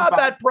ticket. That's not a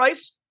bad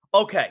price.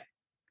 Okay.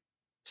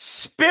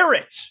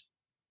 Spirit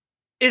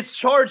is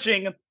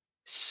charging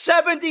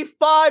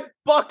 $75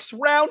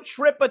 round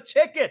trip a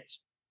ticket.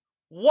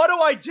 What do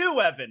I do,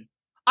 Evan?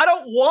 I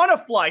don't want to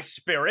fly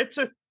Spirit,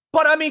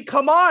 but I mean,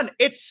 come on.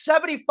 It's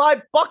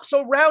 $75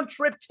 a round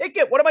trip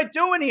ticket. What am I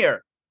doing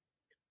here?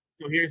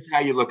 So here's how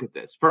you look at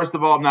this. First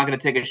of all, I'm not going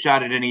to take a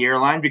shot at any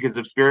airline because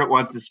if Spirit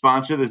wants to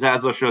sponsor the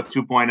Zazzle Show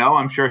 2.0,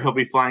 I'm sure he'll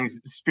be flying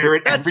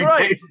Spirit every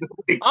day of the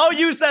week. I'll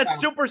use that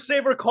Super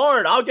Saver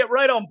card. I'll get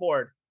right on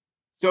board.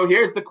 So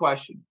here's the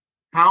question.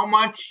 How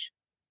much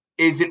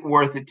is it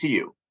worth it to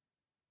you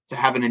to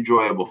have an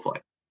enjoyable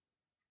flight?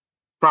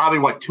 Probably,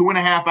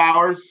 2.5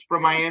 hours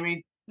from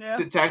Miami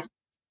to Texas?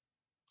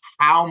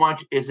 How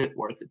much is it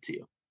worth it to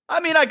you?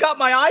 I mean, I got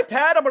my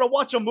iPad. I'm going to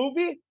watch a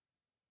movie.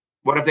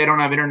 What if they don't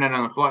have internet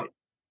on the flight?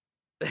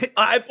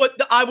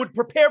 I would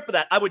prepare for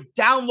that. I would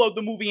download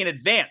the movie in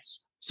advance,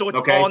 so it's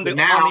on the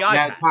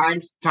iPad.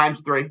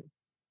 Times 3.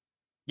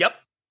 Yep.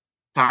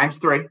 Times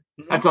 3.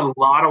 Mm-hmm. That's a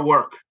lot of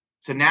work.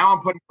 So now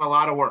I'm putting in a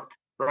lot of work,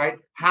 right?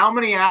 How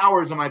many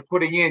hours am I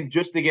putting in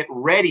just to get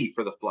ready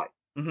for the flight?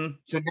 Mm-hmm.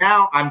 So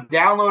now I'm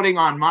downloading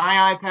on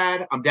my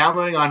iPad. I'm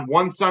downloading on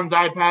one son's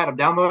iPad. I'm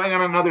downloading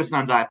on another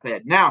son's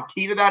iPad. Now,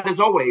 key to that, as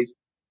always,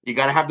 you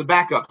got to have the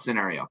backup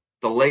scenario.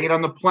 Delayed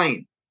on the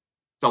plane.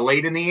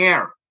 Delayed in the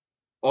air.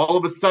 All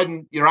of a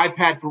sudden, your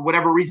iPad, for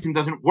whatever reason,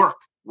 doesn't work.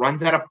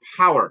 Runs out of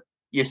power.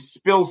 You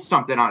spill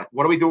something on it.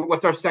 What do we do?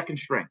 What's our second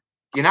string?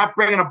 You're not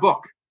bringing a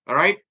book, all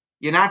right?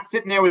 You're not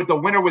sitting there with The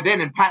Winner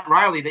Within and Pat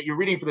Riley that you're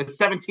reading for the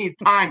 17th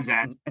time,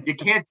 Zach. You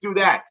can't do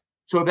that.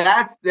 So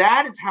that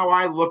is how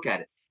I look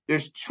at it.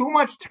 There's too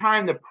much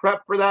time to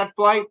prep for that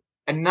flight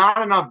and not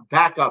enough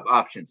backup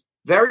options.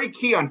 Very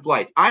key on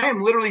flights. I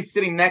am literally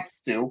sitting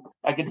next to,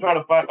 I can try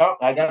to find,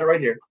 I got it right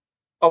here,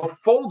 a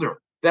folder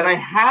that I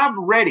have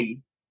ready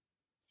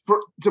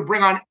to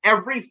bring on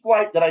every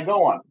flight that I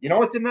go on. You know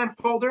what's in that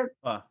folder?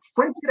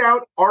 Printed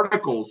out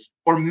articles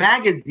or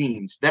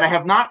magazines that I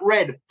have not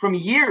read from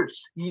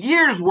years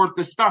worth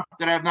of stuff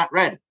that I have not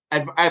read.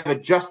 I have a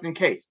just in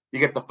case. You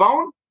get the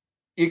phone,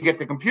 you get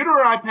the computer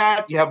or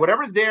iPad, you have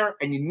whatever's there,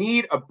 and you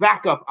need a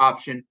backup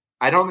option.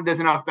 I don't think there's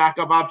enough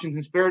backup options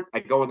in Spirit. I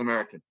go with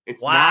American.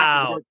 It's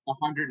not worth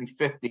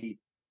 $150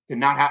 to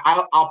not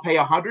have. I'll pay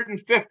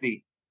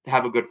 $150 to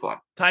have a good flight.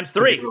 Times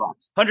 3.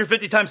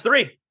 150 times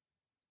 3.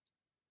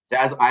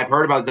 I've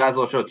heard about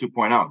Zazzle Show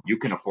 2.0. You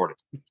can afford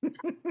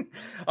it.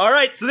 All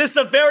right. So this is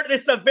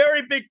a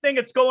very big thing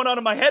that's going on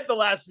in my head the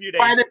last few days.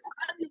 By the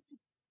time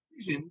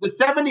the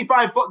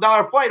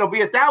 $75 flight will be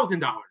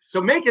 $1,000. So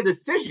make a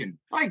decision.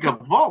 Like a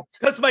vault.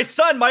 Because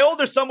my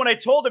older son, when I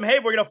told him, hey,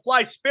 we're going to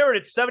fly Spirit,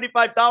 it's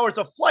 $75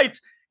 a flight,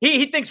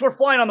 he thinks we're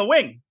flying on the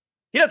wing.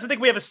 He doesn't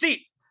think we have a seat.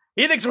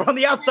 He thinks we're on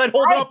the outside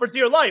holding on for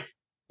dear life.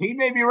 He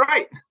may be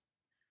right.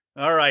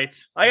 All right.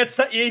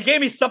 You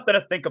gave me something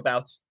to think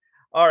about.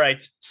 All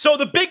right. So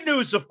the big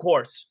news, of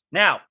course.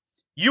 Now,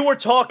 you were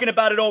talking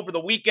about it over the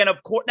weekend,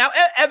 of course. Now,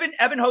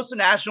 Evan hosts a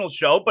national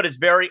show, but is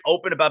very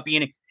open about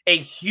being a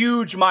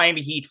huge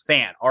Miami Heat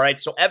fan. All right.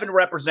 So Evan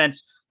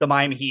represents the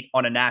Miami Heat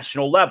on a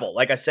national level.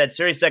 Like I said,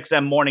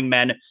 SiriusXM Morning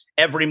Men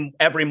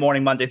every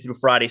morning, Monday through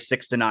Friday,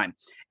 6 to 9.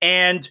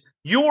 And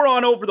you were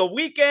on over the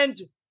weekend.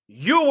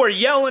 You were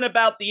yelling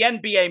about the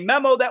NBA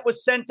memo that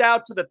was sent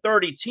out to the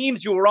 30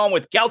 teams. You were on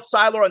with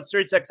Goutsiler on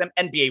SiriusXM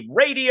NBA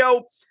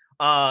Radio.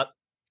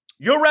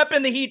 You're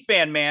repping the Heat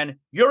fan, man.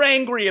 You're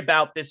angry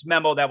about this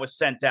memo that was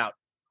sent out.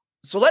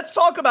 So let's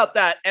talk about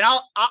that. And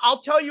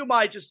I'll tell you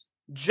my just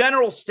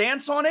general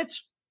stance on it.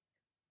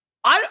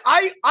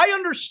 I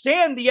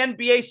understand the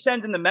NBA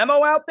sending the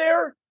memo out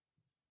there.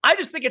 I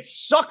just think it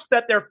sucks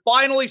that they're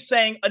finally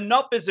saying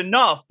enough is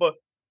enough,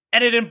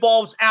 and it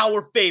involves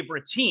our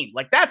favorite team.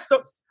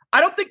 I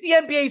don't think the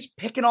NBA is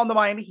picking on the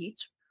Miami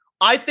Heat.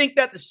 I think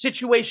that the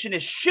situation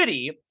is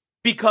shitty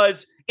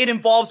because it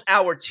involves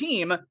our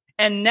team.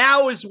 And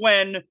now is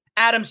when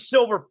Adam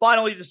Silver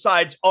finally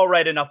decides, all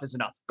right, enough is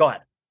enough. Go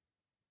ahead.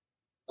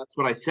 That's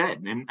what I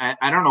said. And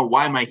I don't know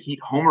why my Heat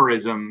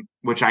homerism,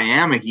 which I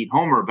am a Heat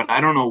homer, but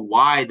I don't know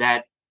why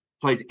that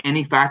plays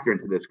any factor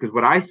into this. Because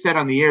what I said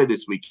on the air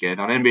this weekend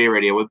on NBA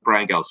radio with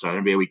Brian Gelso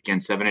on NBA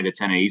Weekend, 7 to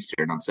 10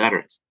 Eastern on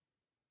Saturdays,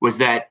 was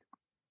that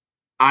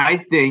I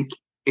think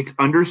it's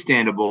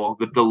understandable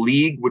that the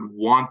league would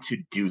want to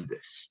do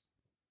this.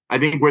 I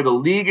think where the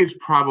league is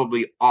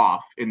probably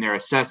off in their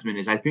assessment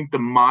is I think the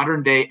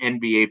modern day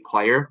NBA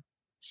player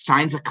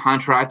signs a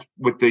contract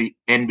with the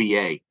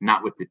NBA,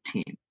 not with the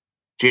team.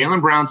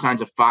 Jaylen Brown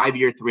signs a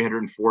 5-year,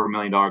 $304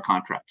 million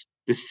contract.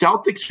 The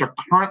Celtics are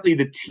currently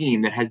the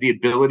team that has the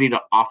ability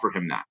to offer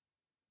him that.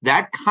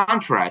 That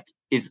contract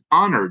is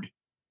honored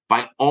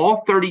by all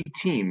 30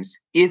 teams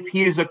if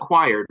he is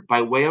acquired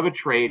by way of a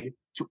trade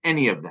to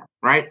any of them,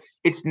 right?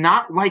 It's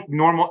not like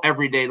normal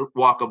everyday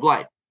walk of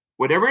life.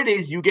 Whatever it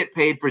is you get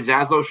paid for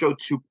Zaslow Show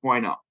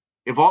 2.0.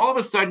 If all of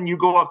a sudden you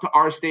go up to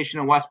our station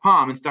in West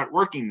Palm and start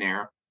working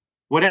there,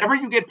 whatever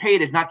you get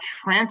paid is not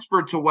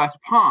transferred to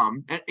West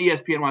Palm,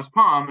 ESPN West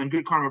Palm, and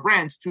Good Karma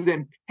Brands to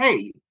then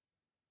pay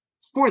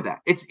for that.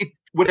 It's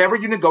whatever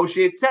you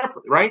negotiate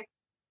separately, right?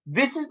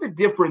 This is the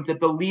difference that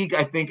the league,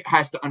 I think,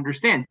 has to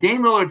understand.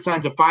 Dame Lillard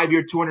signs a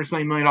 5-year,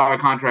 $270 million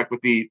contract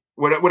with the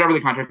whatever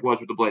the contract was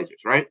with the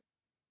Blazers, right?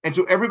 And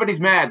so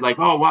everybody's mad, like,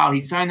 oh, wow, he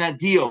signed that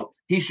deal.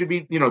 He should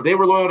be, they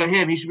were loyal to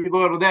him. He should be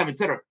loyal to them, et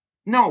cetera.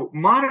 No,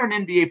 modern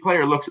NBA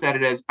player looks at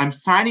it as I'm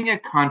signing a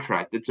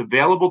contract that's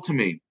available to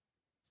me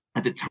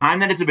at the time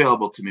that it's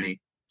available to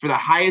me for the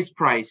highest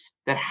price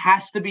that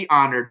has to be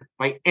honored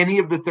by any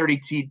of the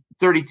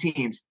 30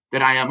 teams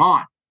that I am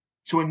on.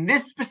 So in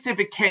this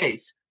specific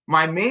case,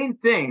 my main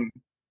thing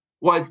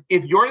was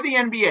if you're the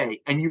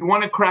NBA and you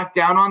want to crack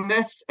down on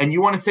this and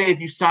you want to say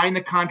if you sign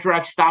the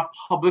contract, stop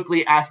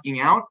publicly asking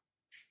out,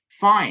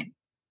 fine.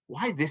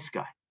 Why this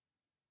guy?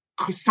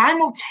 Because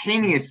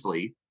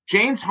simultaneously,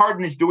 James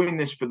Harden is doing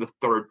this for the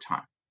third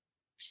time.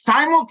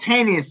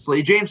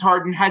 Simultaneously, James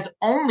Harden has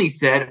only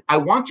said, I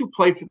want to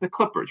play for the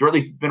Clippers, or at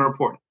least it's been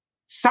reported.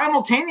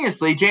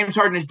 Simultaneously, James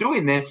Harden is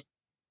doing this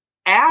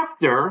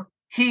after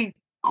he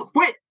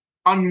quit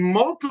on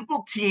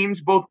multiple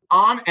teams, both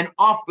on and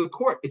off the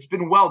court. It's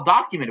been well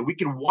documented. We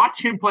can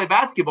watch him play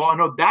basketball and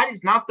know that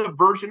is not the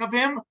version of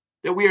him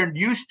that we are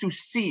used to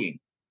seeing.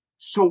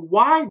 So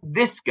why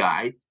this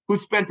guy who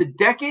spent a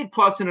decade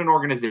plus in an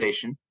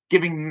organization,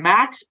 giving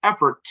max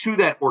effort to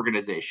that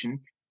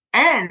organization,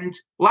 and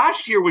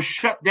last year was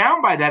shut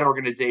down by that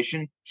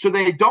organization so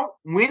they don't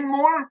win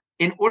more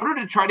in order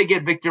to try to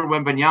get Victor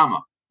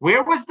Wembanyama?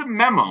 Where was the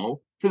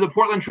memo to the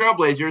Portland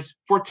Trailblazers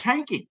for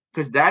tanking?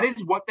 Because that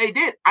is what they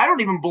did. I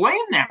don't even blame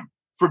them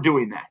for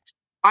doing that.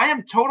 I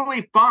am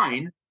totally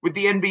fine with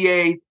the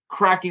NBA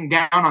cracking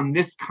down on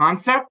this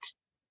concept.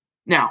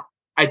 Now,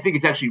 I think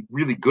it's actually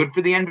really good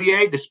for the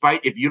NBA,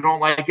 despite if you don't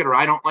like it or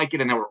I don't like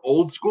it and they were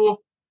old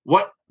school.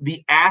 What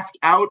the ask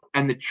out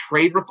and the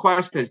trade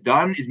request has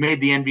done is made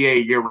the NBA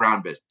a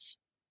year-round business.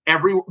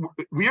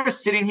 We are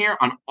sitting here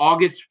on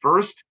August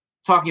 1st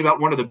talking about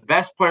one of the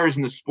best players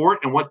in the sport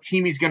and what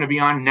team he's going to be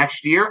on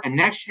next year. And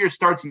next year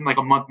starts in like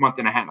a month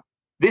and a half.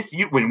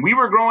 When we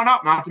were growing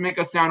up, not to make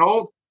us sound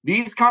old,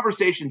 these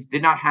conversations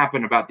did not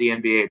happen about the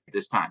NBA at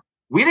this time.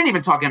 We didn't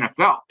even talk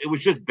NFL. It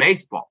was just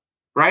baseball,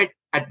 right?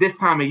 At this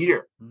time of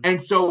year.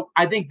 And so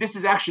I think this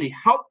has actually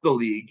helped the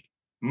league.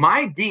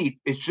 My beef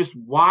is just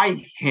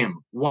why him?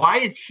 Why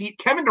is he?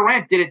 Kevin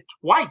Durant did it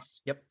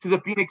twice to the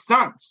Phoenix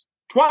Suns.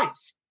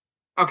 Twice.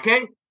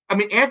 Okay? I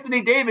mean,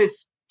 Anthony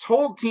Davis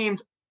told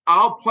teams,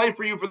 I'll play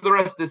for you for the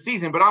rest of the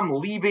season, but I'm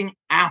leaving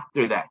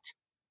after that.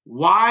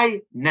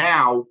 Why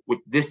now with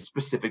this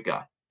specific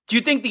guy? Do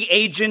you think the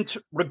agent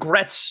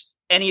regrets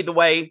any of the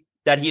way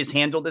that he has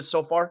handled this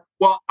so far?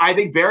 Well, I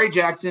think Barry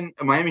Jackson,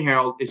 Miami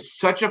Herald, is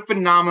such a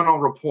phenomenal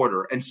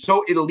reporter and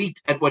so elite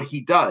at what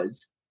he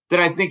does that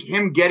I think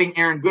him getting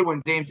Aaron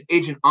Goodwin, Dame's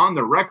agent, on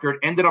the record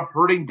ended up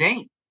hurting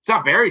Dame. It's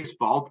not Barry's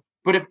fault,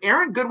 but if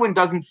Aaron Goodwin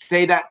doesn't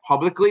say that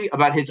publicly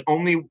about his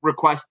only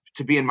request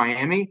to be in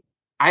Miami,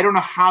 I don't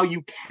know how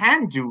you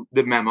can do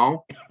the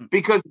memo,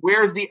 because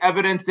where's the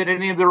evidence that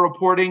any of the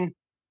reporting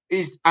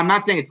is? I'm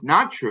not saying it's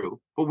not true,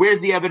 but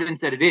where's the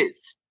evidence that it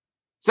is?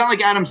 It's not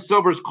like Adam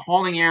Silver's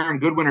calling Aaron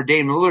Goodwin or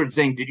Dame Lillard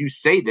saying, did you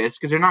say this?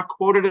 Because they're not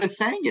quoted as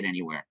saying it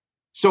anywhere.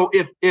 So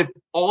if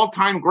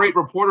all-time great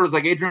reporters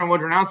like Adrian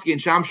Wojnarowski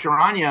and Shams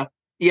Charania,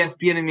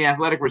 ESPN and The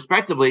Athletic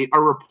respectively,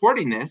 are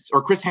reporting this,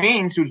 or Chris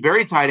Haynes, who's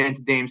very tied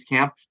into Dame's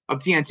camp of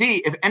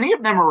TNT, if any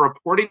of them are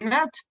reporting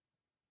that,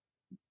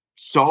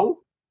 so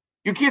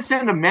you can't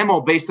send a memo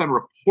based on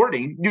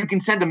reporting. You can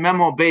send a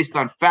memo based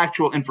on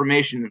factual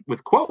information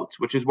with quotes,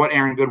 which is what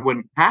Aaron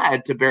Goodwin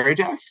had to Barry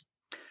Jackson.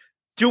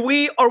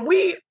 Are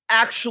we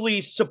actually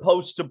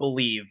supposed to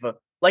believe,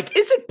 like,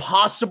 is it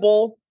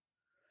possible?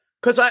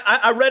 Because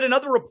I read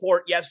another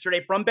report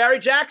yesterday from Barry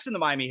Jackson, the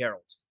Miami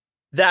Herald,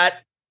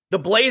 that the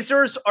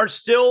Blazers are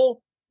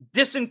still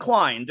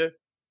disinclined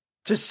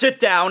to sit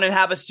down and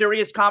have a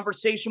serious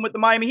conversation with the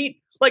Miami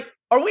Heat. Like,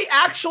 are we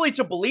actually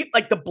to believe,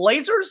 like, the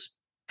Blazers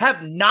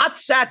have not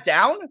sat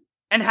down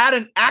and had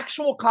an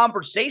actual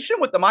conversation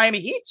with the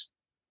Miami Heat?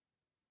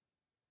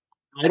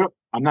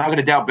 I'm not going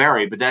to doubt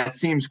Barry, but that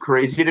seems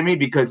crazy to me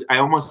because I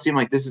almost seem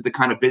like this is the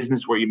kind of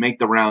business where you make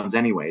the rounds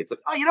anyway. It's like,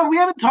 oh, we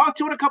haven't talked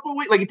to in a couple of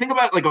weeks. Like, you think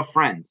about it like a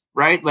friend,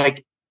 right?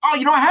 Like, oh,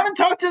 I haven't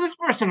talked to this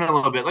person in a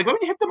little bit. Like,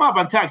 let me hit them up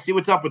on text, see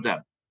what's up with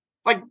them.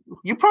 Like,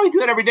 you probably do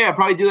that every day. I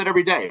probably do that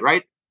every day,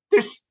 right?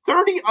 There's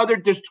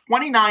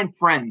 29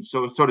 friends,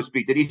 so to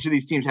speak, that each of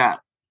these teams have.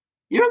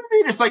 You don't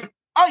think just like,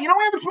 oh, we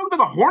haven't spoken to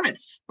the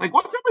Hornets. Like,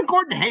 what's up with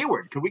Gordon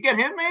Hayward? Could we get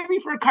him maybe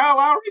for Kyle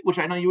Lowry? Which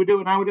I know you would do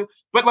and I would do.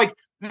 But like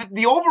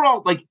the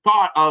overall like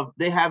thought of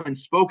they haven't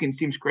spoken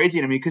seems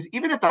crazy to me because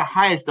even at the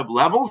highest of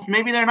levels,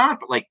 maybe they're not.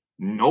 But like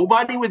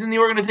nobody within the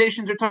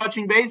organizations are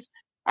touching base.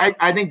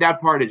 I think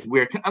that part is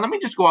weird. Let me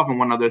just go off on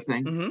one other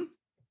thing. Mm-hmm.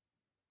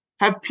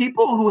 Have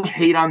people who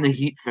hate on the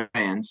Heat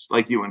fans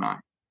like you and I,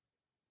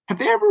 have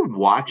they ever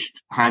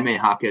watched Jaime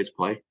Jaquez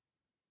play?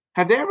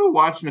 Have they ever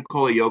watched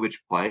Nikola Jovic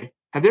play?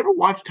 Have they ever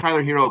watched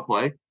Tyler Hero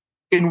play?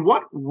 In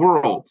what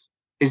world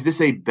is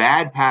this a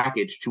bad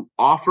package to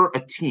offer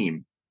a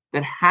team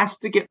that has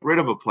to get rid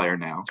of a player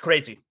now? It's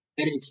crazy.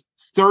 That is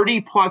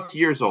 30 plus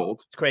years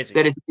old. It's crazy.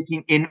 That is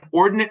making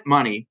inordinate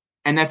money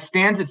and that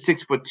stands at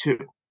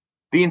 6'2".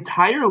 The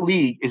entire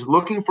league is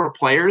looking for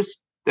players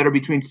that are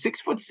between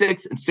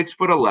 6'6" and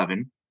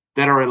 6'11"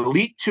 that are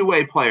elite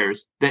two-way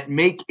players that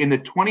make in the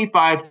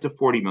 $25 to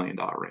 $40 million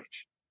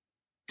range.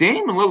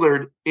 Dame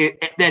Lillard,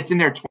 that's in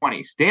their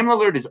 20s. Dame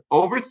Lillard is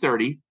over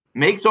 30,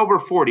 makes over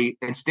 40,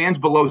 and stands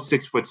below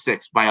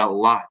 6'6" by a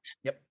lot.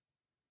 Yep.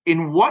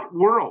 In what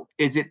world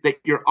is it that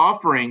you're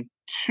offering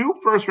 2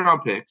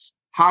 first-round picks,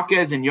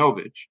 Jaquez and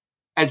Jovic,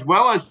 as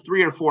well as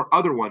 3 or 4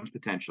 other ones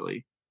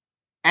potentially,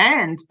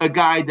 and a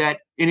guy that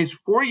in his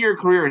 4-year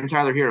career in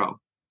Tyler Hero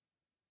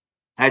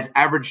has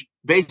averaged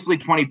basically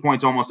 20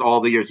 points almost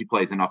all the years he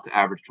plays, enough to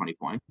average 20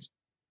 points.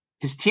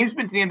 His team's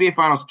been to the NBA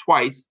Finals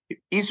twice,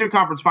 Eastern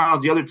Conference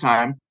Finals the other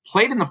time,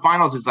 played in the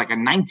finals as like a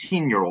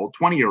 19-year-old,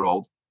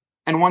 20-year-old,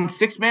 and won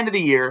 6th Man of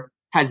the Year,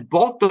 has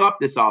bulked up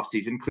this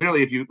offseason,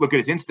 clearly if you look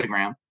at his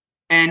Instagram.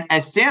 And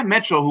as Sam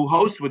Mitchell, who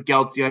hosts with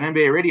Geltzy on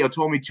NBA Radio,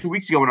 told me 2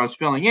 weeks ago when I was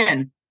filling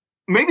in,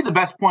 maybe the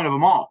best point of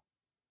them all,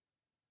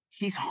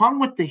 he's hung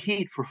with the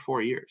Heat for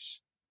 4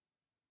 years.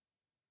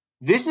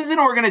 This is an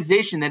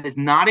organization that is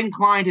not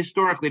inclined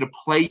historically to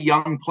play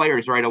young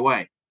players right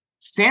away.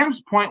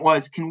 Sam's point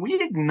was, can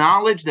we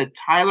acknowledge that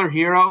Tyler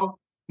Hero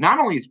not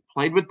only has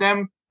played with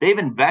them, they've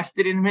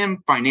invested in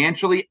him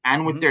financially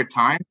and with their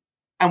time.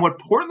 And what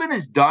Portland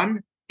has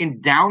done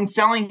in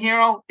downselling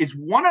Hero is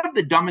one of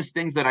the dumbest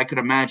things that I could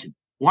imagine.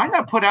 Why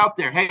not put out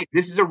there, hey,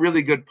 this is a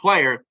really good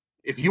player.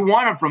 If you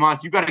want him from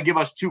us, you got to give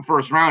us 2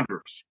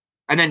 first-rounders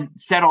and then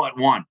settle at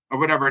 1 or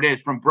whatever it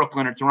is from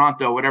Brooklyn or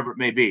Toronto, whatever it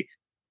may be.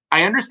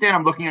 I understand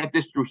I'm looking at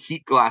this through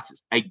Heat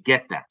glasses. I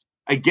get that.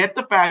 I get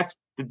the fact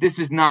that this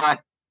is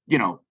not,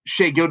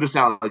 Shai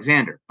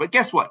Gilgeous-Alexander. But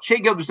guess what? Shai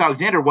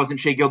Gilgeous-Alexander wasn't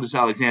Shai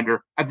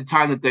Gilgeous-Alexander at the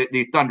time that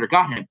the Thunder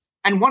got him.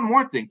 And one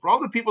more thing, for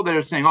all the people that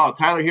are saying, oh,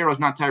 Tyler Hero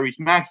is not Tyrese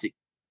Maxey,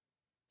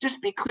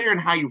 just be clear in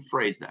how you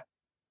phrase that.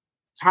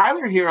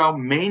 Tyler Hero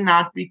may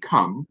not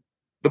become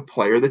the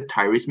player that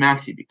Tyrese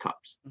Maxey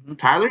becomes. Mm-hmm.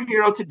 Tyler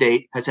Hero to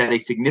date has had a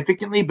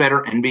significantly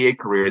better NBA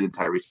career than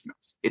Tyrese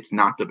Maxey. It's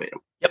not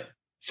debatable. Yep.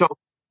 So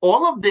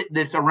all of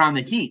this around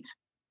the Heat,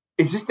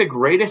 is this the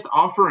greatest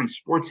offer in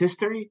sports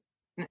history?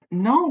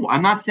 No,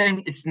 I'm not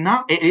saying it's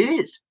not. It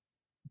is.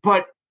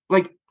 But,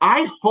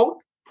 I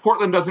hope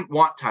Portland doesn't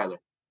want Tyler.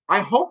 I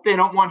hope they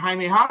don't want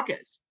Jaime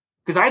Jaquez.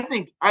 Because I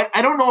think,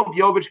 I don't know if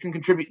Jovic can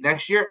contribute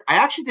next year. I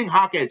actually think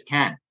Jaquez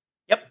can.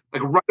 Yep.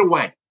 Right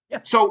away.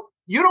 Yep. So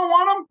you don't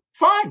want him?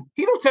 Fine.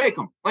 He'll take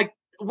him.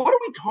 What are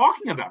we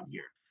talking about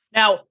here?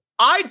 Now,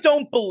 I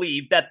don't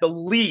believe that the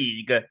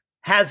league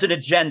has an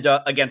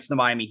agenda against the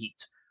Miami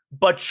Heat.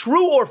 But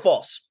true or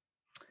false,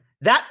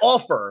 that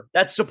offer,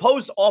 that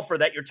supposed offer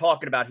that you're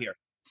talking about here,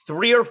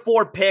 3 or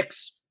 4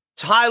 picks,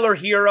 Tyler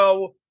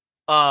Hero,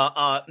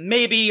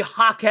 maybe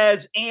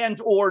Jaquez and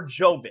or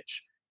Jovic.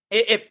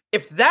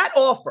 If that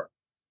offer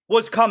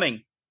was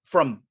coming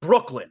from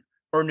Brooklyn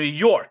or New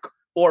York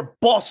or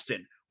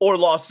Boston or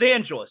Los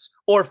Angeles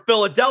or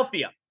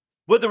Philadelphia,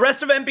 would the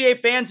rest of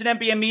NBA fans and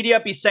NBA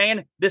media be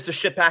saying this is a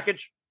shit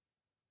package?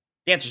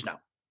 The answer is no.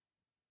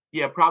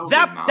 Yeah, probably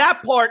not.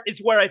 That part is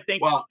where I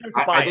think there's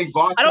a bias.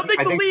 I don't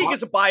think the league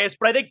is a bias,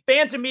 but I think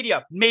fans and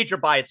media, major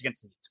bias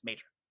against the Heat.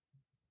 Major.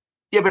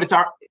 Yeah, but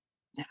I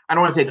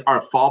don't want to say it's our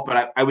fault,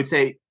 but I would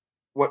say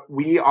what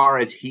we are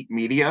as Heat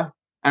media,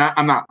 and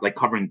I'm not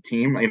covering the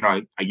team.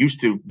 I used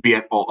to be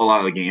at a lot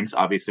of the games,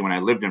 obviously, when I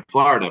lived in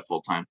Florida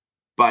full time.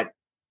 But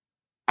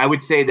I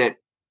would say that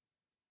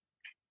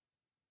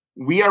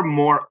we are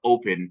more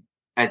open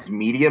as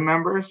media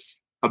members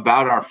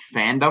about our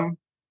fandom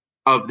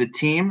of the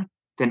team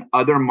than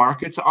other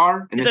markets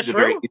are. And this is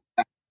true?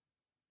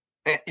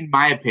 In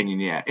my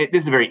opinion, yeah.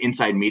 This is very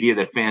inside media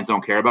that fans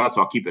don't care about,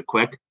 so I'll keep it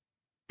quick.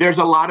 There's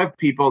a lot of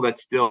people that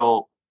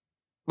still,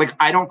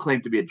 I don't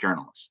claim to be a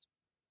journalist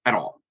at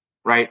all,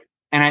 right?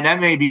 And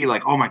that may be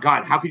oh my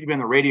God, how could you be on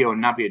the radio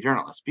and not be a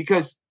journalist?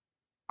 Because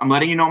I'm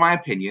letting you know my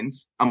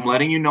opinions. I'm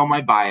letting you know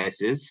my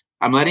biases.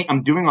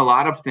 I'm doing a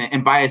lot of things,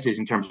 and biases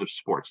in terms of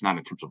sports, not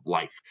in terms of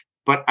life.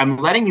 But I'm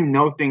letting you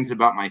know things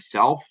about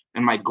myself,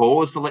 and my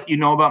goal is to let you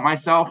know about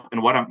myself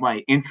and what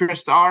my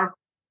interests are.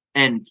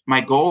 And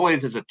my goal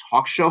is, as a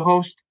talk show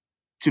host,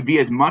 to be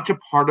as much a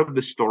part of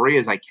the story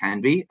as I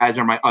can be, as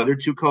are my other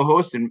two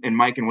co-hosts and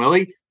Mike and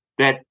Willie,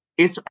 that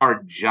it's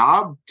our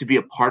job to be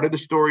a part of the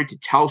story, to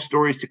tell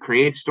stories, to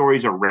create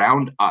stories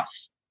around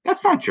us.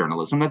 That's not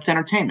journalism. That's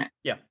entertainment.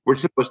 Yeah. We're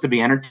supposed to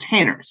be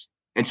entertainers.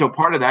 And so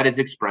part of that is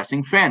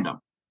expressing fandom.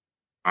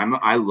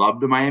 I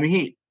love the Miami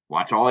Heat.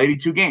 Watch all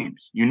 82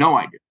 games. You know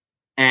I do.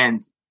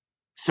 And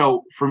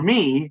so for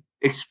me,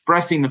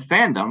 expressing the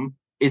fandom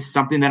is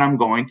something that I'm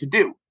going to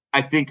do.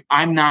 I think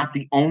I'm not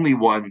the only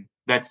one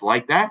that's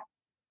like that,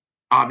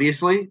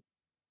 obviously.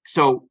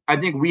 So I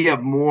think we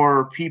have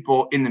more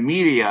people in the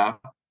media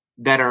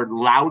that are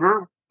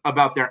louder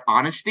about their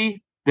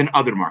honesty than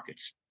other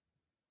markets.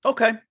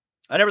 Okay.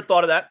 I never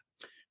thought of that.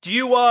 Do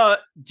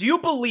you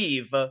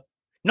believe,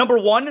 number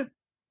one,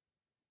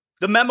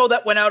 the memo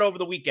that went out over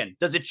the weekend,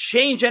 does it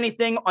change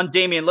anything on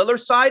Damian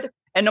Lillard's side?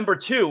 And number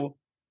two,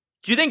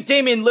 do you think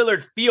Damian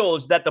Lillard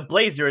feels that the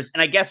Blazers,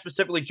 and I guess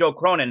specifically Joe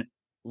Cronin,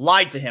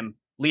 lied to him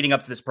leading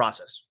up to this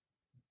process?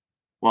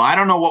 Well, I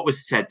don't know what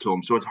was said to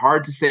him, so it's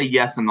hard to say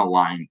yes on the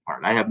lying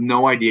part. I have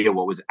no idea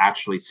what was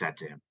actually said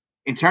to him.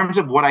 In terms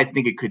of what I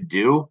think it could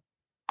do,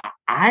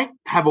 I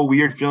have a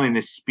weird feeling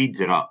this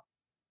speeds it up.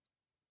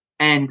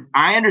 And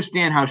I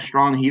understand how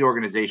strong the Heat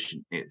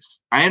organization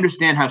is. I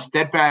understand how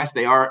steadfast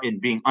they are in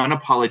being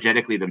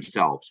unapologetically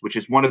themselves, which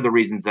is one of the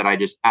reasons that I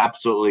just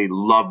absolutely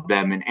love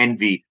them and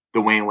envy the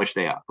way in which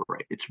they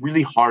operate. It's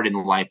really hard in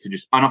life to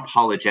just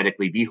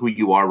unapologetically be who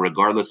you are,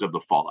 regardless of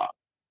the fallout.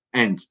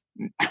 And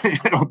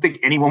I don't think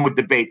anyone would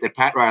debate that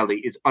Pat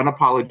Riley is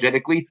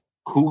unapologetically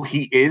who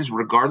he is,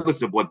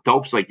 regardless of what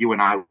dopes like you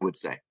and I would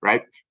say,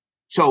 right?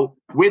 So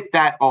with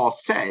that all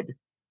said,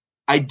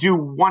 I do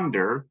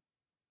wonder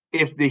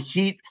if the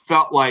Heat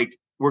felt like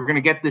we're going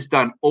to get this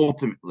done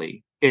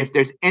ultimately, if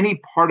there's any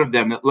part of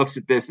them that looks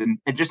at this and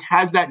just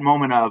has that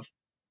moment of,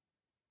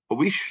 are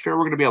we sure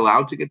we're going to be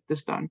allowed to get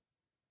this done?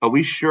 Are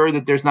we sure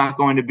that there's not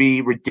going to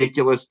be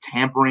ridiculous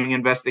tampering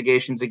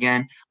investigations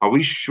again? Are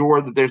we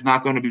sure that there's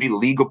not going to be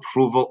legal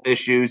approval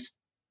issues?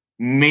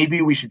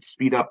 Maybe we should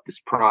speed up this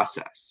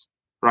process,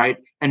 right?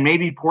 And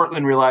maybe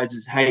Portland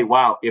realizes, hey,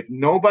 wow, if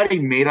nobody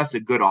made us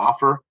a good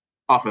offer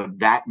off of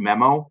that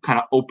memo, kind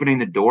of opening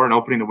the door and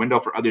opening the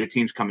window for other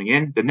teams coming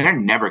in, then they're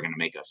never going to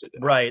make us a good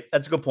offer. Right.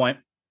 That's a good point.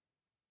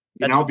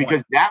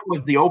 Because that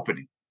was the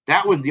opening.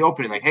 That was the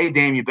opening. Like, hey,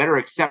 Dame, you better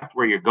accept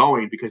where you're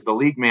going because the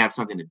league may have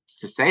something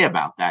to say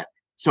about that.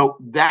 So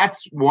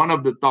that's one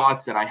of the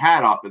thoughts that I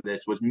had off of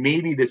this was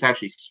maybe this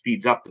actually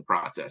speeds up the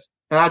process.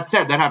 And that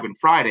said, that happened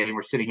Friday and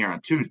we're sitting here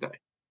on Tuesday.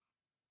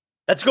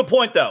 That's a good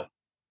point, though.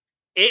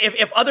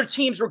 If other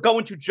teams were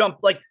going to jump,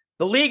 like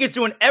the league is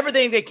doing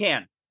everything they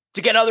can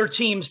to get other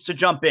teams to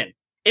jump in.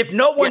 If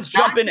no one's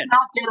jumping in.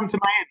 Not get them to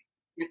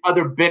Miami.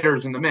 Other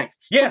bidders in the mix.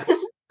 Yeah. This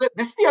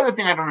is the other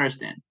thing I don't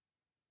understand.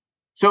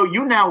 So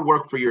you now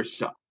work for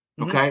yourself,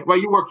 okay? Mm-hmm. Well,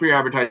 you work for your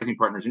advertising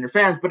partners and your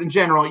fans, but in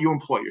general, you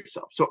employ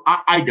yourself. So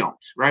I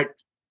don't, right?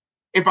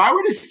 If I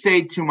were to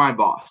say to my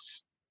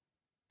boss,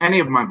 any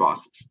of my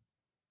bosses,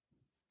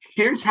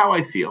 here's how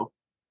I feel.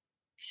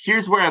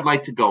 Here's where I'd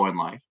like to go in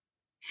life.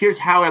 Here's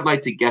how I'd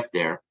like to get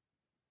there.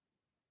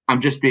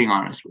 I'm just being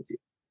honest with you.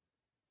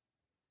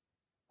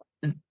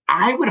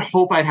 I would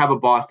hope I'd have a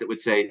boss that would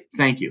say,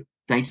 thank you.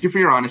 Thank you for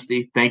your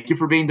honesty. Thank you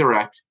for being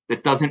direct.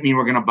 That doesn't mean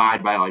we're going to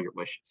abide by all your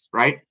wishes,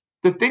 right?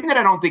 The thing that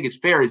I don't think is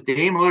fair is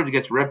Dame Lillard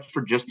gets ripped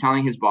for just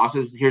telling his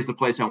bosses, here's the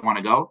place I want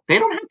to go. They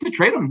don't have to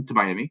trade him to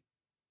Miami.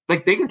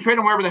 Like, they can trade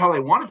him wherever the hell they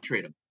want to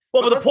trade him.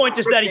 Well, but the point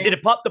is that he did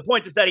it. The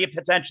point is that he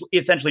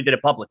essentially did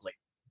it publicly.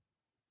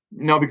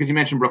 No, because he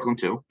mentioned Brooklyn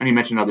too, and he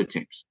mentioned other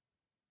teams.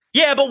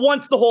 Yeah, but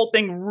once the whole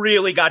thing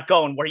really got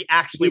going, where he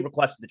actually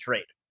requested the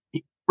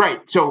trade.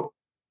 Right. So,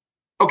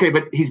 okay,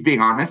 but he's being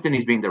honest and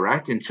he's being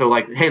direct. And so,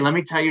 like, hey, let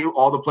me tell you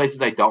all the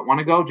places I don't want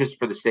to go just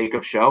for the sake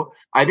of show.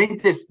 I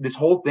think this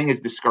whole thing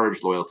has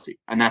discouraged loyalty,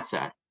 and that's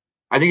sad.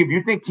 I think if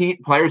you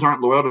think players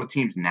aren't loyal to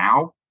teams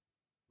now,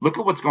 look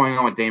at what's going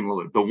on with Dame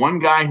Lillard. The one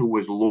guy who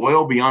was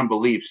loyal beyond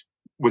beliefs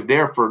was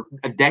there for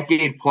a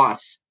decade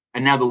plus,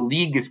 and now the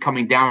league is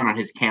coming down on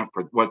his camp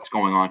for what's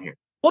going on here.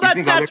 Well,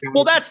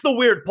 that's the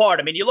weird part.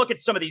 I mean, you look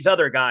at some of these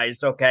other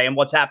guys, okay, and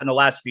what's happened the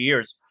last few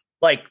years.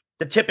 Like,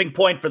 the tipping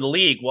point for the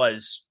league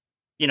was,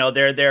 you know,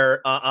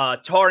 they're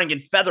tarring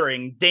and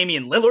feathering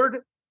Damian Lillard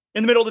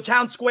in the middle of the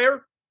town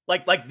square.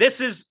 Like this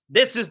is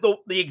the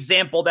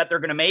example that they're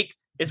going to make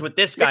is with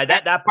this guy. Yeah,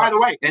 that by the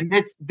way, and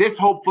this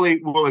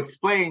hopefully will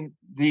explain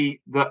the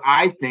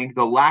I think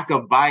the lack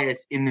of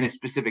bias in this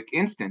specific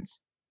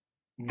instance.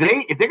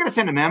 If they're going to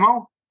send a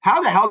memo,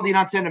 how the hell do you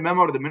not send a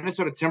memo to the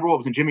Minnesota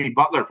Timberwolves and Jimmy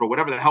Butler for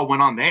whatever the hell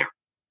went on there?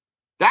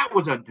 That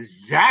was a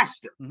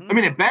disaster. Mm-hmm. I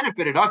mean, it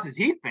benefited us as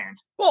Heat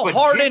fans. Well,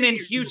 Harden in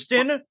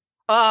Houston.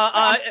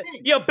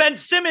 Ben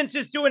Simmons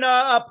is doing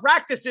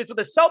practices with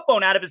a cell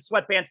phone out of his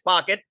sweatpants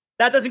pocket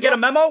That doesn't get a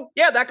memo?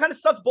 Yeah, that kind of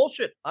stuff's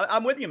bullshit.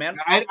 I'm with you, man.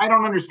 I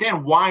don't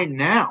understand why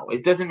now.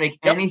 It doesn't make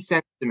any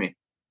sense to me.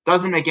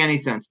 Doesn't make any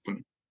sense to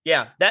me.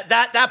 Yeah,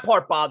 that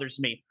part bothers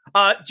me.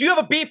 Do you have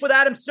a beef with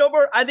Adam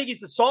Silver? I think he's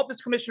the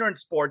softest commissioner in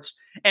sports.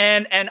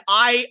 And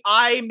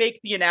I make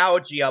the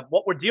analogy of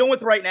what we're dealing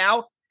with right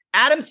now.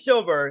 Adam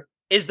Silver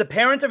is the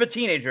parent of a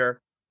teenager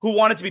who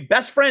wanted to be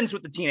best friends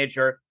with the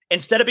teenager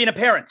instead of being a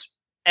parent.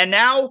 And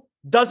now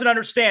doesn't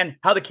understand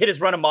how the kid is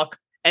run amok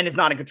and is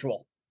not in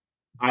control.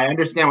 I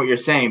understand what you're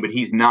saying, but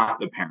he's not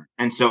the parent.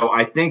 And so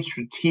I think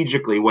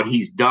strategically what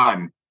he's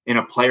done in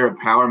a player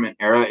empowerment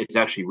era is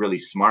actually really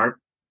smart.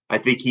 I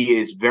think he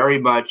is very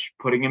much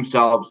putting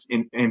himself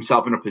in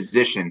a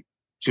position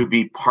to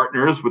be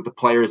partners with the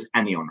players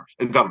and the owners,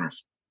 the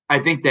governors. I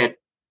think that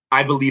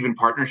I believe in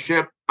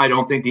partnership. I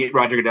don't think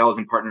Roger Goodell is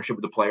in partnership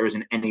with the players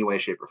in any way,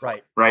 shape, or form.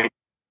 Right.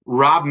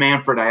 Rob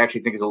Manfred, I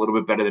actually think is a little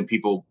bit better than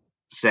people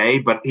say,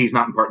 but he's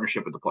not in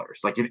partnership with the players,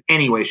 like in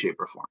any way, shape,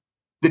 or form.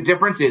 The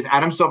difference is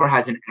Adam Silver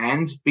has an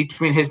and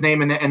between his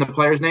name and the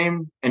player's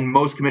name, and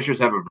most commissioners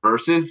have a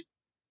versus.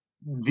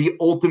 The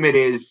ultimate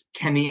is,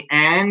 can the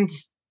and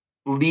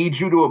lead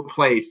you to a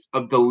place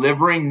of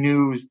delivering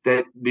news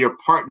that your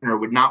partner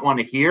would not want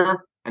to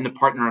hear and the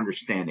partner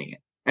understanding it?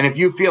 And if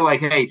you feel like,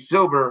 hey,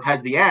 Silver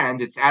has the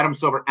and, it's Adam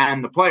Silver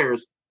and the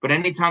players, but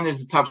anytime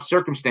there's a tough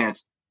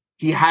circumstance,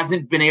 he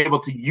hasn't been able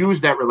to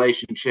use that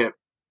relationship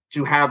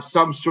to have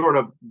some sort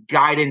of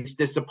guidance,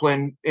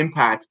 discipline,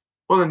 impact,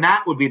 well, then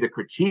that would be the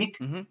critique.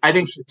 Mm-hmm. I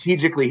think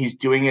strategically he's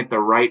doing it the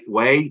right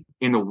way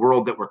in the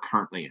world that we're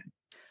currently in.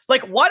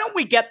 Like, why don't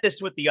we get this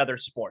with the other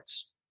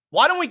sports?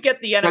 Why don't we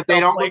get the NFL? Because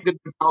they don't look at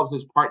themselves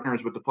as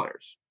partners with the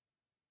players.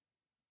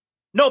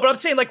 No, but I'm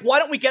saying, like, why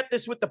don't we get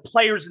this with the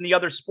players in the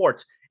other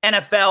sports?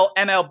 NFL,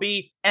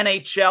 MLB,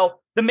 NHL,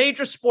 the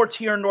major sports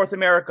here in North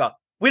America.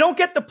 We don't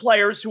get the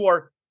players who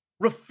are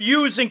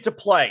refusing to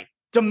play,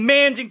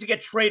 demanding to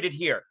get traded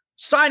here,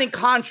 signing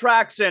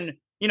contracts and,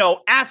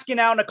 asking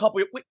out in a couple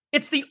of years.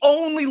 It's the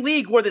only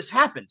league where this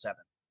happens, Evan.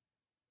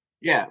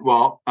 Yeah,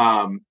 well,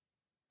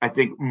 I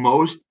think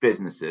most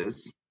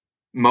businesses,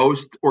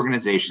 most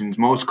organizations,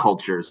 most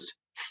cultures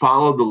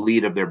follow the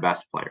lead of their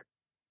best player,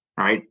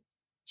 right?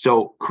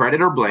 So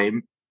credit or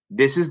blame,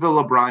 this is the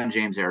LeBron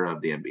James era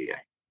of the NBA.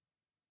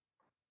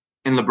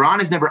 And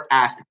LeBron is never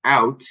asked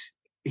out.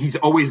 He's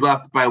always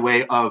left by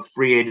way of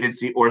free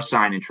agency or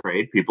sign and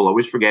trade. People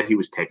always forget he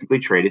was technically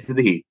traded to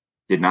the Heat,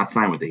 did not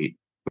sign with the Heat,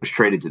 was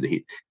traded to the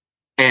Heat.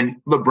 And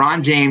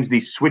LeBron James, the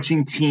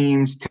switching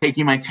teams,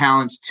 taking my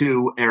talents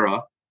to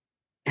era,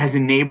 has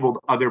enabled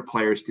other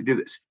players to do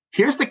this.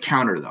 Here's the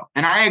counter, though.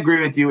 And I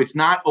agree with you. It's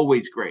not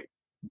always great.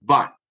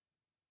 But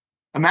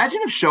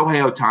imagine if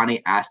Shohei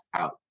Ohtani asked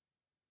out.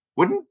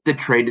 Wouldn't the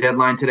trade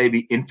deadline today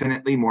be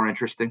infinitely more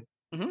interesting?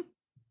 Mm-hmm.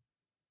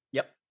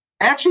 Yep.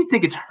 I actually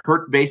think it's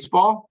hurt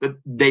baseball that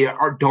they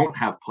don't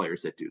have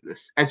players that do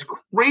this. As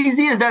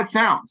crazy as that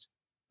sounds,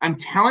 I'm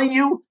telling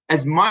you,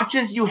 as much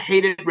as you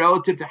hate it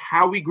relative to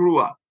how we grew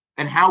up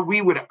and how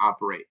we would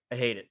operate, I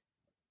hate it.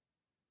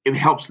 It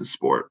helps the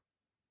sport.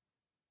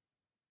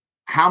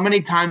 How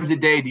many times a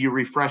day do you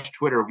refresh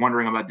Twitter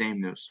wondering about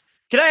Dame news?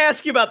 Can I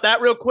ask you about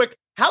that real quick?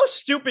 How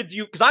stupid do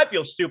you, because I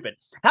feel stupid.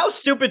 How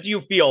stupid do you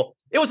feel?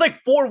 It was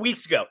like 4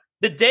 weeks ago,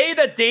 the day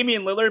that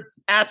Damian Lillard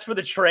asked for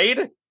the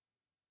trade.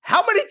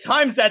 How many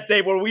times that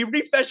day were we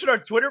refreshing our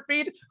Twitter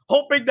feed,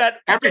 hoping that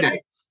every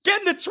day,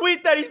 getting the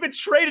tweet that he's been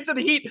traded to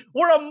the Heat?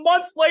 We're a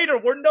month later.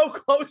 We're no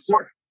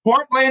closer.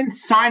 Portland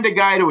signed a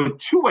guy to a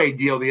two-way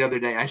deal the other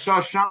day. I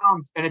saw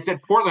Shams and it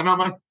said Portland. I'm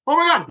like, oh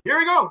my God, here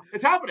we go.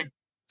 It's happening.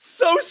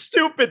 So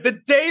stupid. The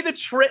day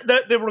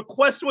the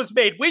request was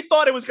made, we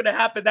thought it was going to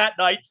happen that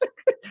night.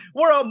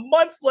 We're a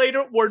month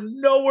later. We're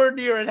nowhere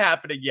near it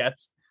happening yet.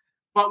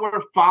 But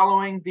we're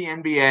following the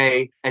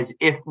NBA as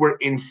if we're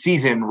in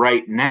season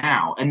right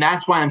now. And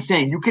that's why I'm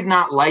saying you could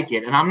not like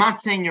it. And I'm not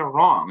saying you're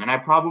wrong. And I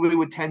probably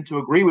would tend to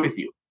agree with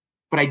you.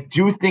 But I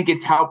do think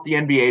it's helped the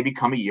NBA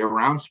become a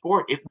year-round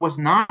sport. It was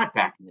not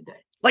back in the day.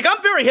 Like,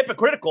 I'm very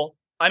hypocritical.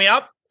 I mean,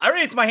 I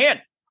raised my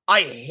hand.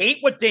 I hate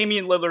what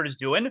Damian Lillard is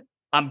doing.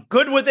 I'm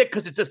good with it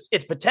because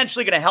it's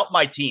potentially going to help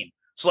my team.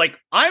 So, like,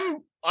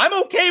 I'm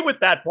okay with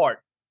that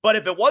part. But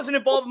if it wasn't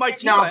involved in my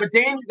team, but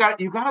Dame,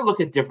 you got to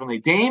look at it differently.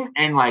 Dame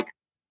and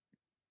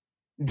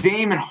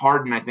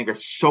Harden, I think, are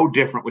so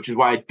different, which is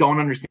why I don't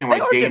understand why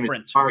Dame is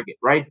a target,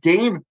 right?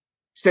 Dame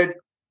said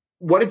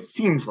what it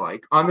seems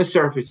like on the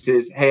surface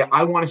is, hey,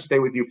 I want to stay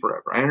with you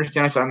forever. I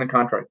understand I signed the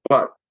contract,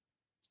 but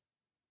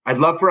I'd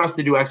love for us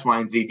to do X, Y,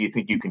 and Z. Do you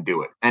think you can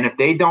do it? And if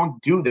they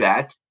don't do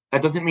that,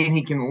 that doesn't mean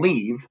he can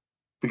leave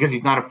because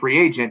he's not a free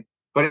agent,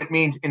 but it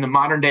means in the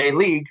modern day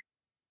league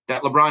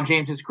that LeBron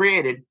James has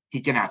created, he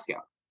can ask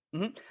out.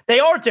 Mm-hmm. They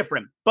are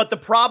different, but the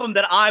problem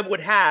that I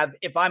would have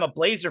if I'm a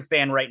Blazer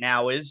fan right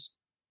now is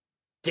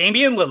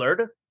Damian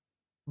Lillard,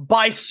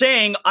 by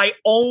saying I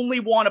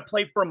only want to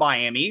play for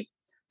Miami,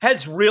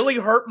 has really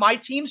hurt my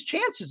team's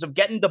chances of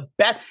getting the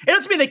best. It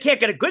doesn't mean they can't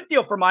get a good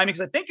deal for Miami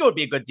because I think it would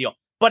be a good deal,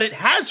 but it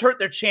has hurt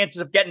their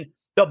chances of getting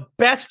the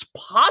best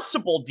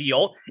possible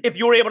deal if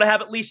you were able to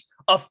have at least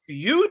a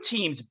few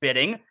teams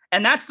bidding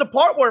And that's the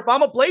part where if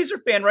I'm a Blazer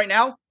fan right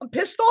now, I'm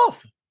pissed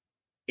off.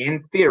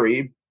 In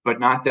theory, but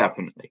not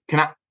definitely.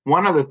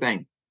 One other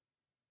thing.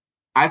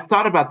 I've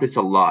thought about this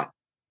a lot.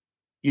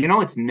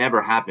 It's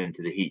never happened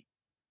to the Heat.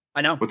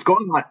 I know. What's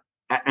going on?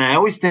 And I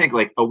always think,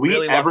 like, are we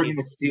Really ever lucky.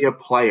 going to see a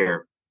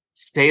player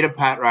say to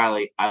Pat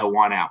Riley, I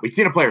want out? We've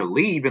seen a player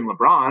leave in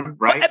LeBron,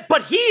 right?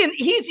 But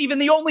he's even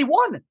the only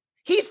one.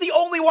 He's the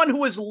only one who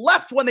was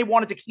left when they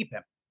wanted to keep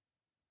him.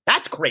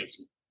 That's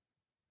crazy.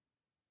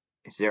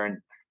 Is there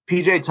an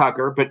PJ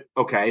Tucker? But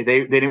okay,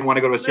 they didn't want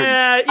to go to a certain.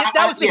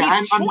 That was the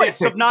Heat's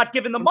choice of not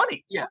giving the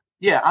money.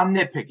 Yeah, I'm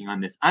nitpicking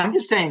on this. I'm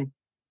just saying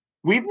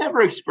we've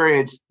never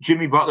experienced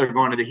Jimmy Butler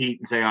going to the Heat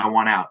and saying, I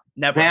want out.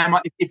 Never. Bam,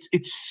 it's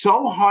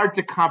so hard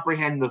to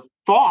comprehend the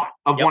thought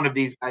of one of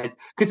these guys.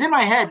 Because in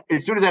my head,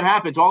 as soon as that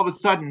happens, all of a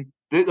sudden,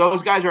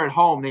 those guys are at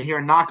home. They hear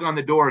a knock on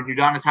the door, and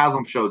Udonis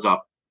Haslem shows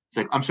up. It's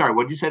like, I'm sorry,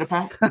 what did you say to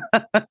Pat?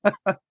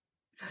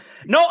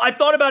 No, I've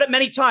thought about it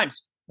many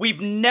times.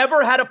 We've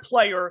never had a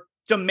player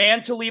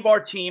demand to leave our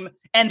team,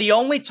 and the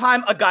only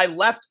time a guy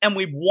left and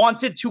we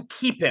wanted to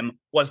keep him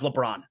was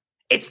LeBron.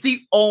 It's the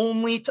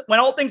only when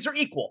all things are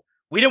equal.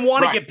 We didn't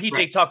want to give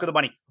PJ Tucker the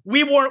money.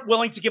 We weren't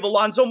willing to give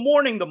Alonzo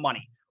Mourning the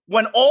money.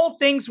 When all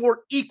things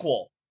were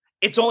equal,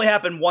 it's only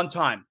happened one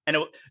time. And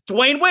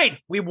Dwayne Wade,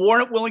 we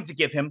weren't willing to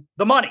give him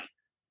the money.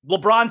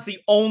 LeBron's the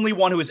only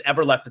one who has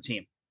ever left the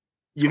team.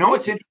 You know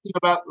what's interesting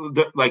about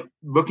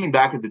looking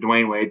back at the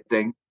Dwayne Wade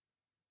thing?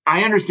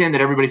 I understand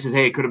that everybody says,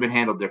 hey, it could have been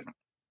handled differently.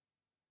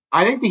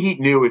 I think the Heat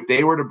knew if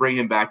they were to bring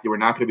him back, they were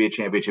not going to be a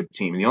championship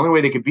team. And the only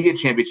way they could be a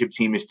championship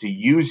team is to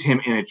use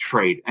him in a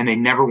trade, and they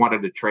never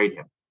wanted to trade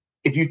him.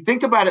 If you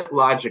think about it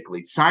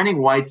logically,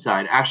 signing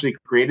Whiteside actually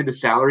created the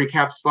salary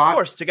cap slot. Of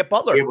course, to get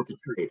Butler. To be able to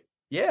trade.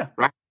 Yeah.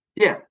 Right?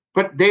 Yeah.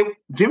 But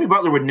Jimmy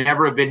Butler would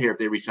never have been here if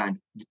they re-signed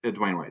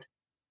Dwayne Wade.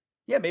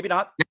 Yeah, maybe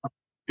not. Yeah.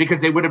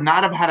 Because they would have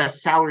not have had a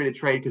salary to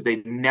trade because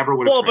they never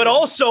would have. Well, but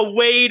also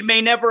Wade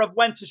may never have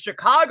went to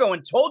Chicago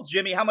and told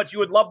Jimmy how much you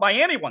would love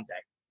Miami one day.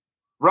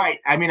 Right.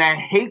 I mean, I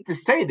hate to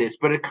say this,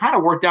 but it kind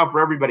of worked out for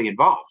everybody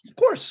involved. Of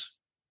course.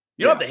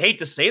 You don't have to hate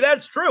to say that.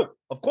 It's true.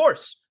 Of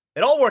course.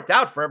 It all worked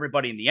out for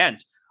everybody in the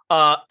end.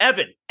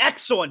 Evan,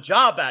 excellent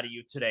job out of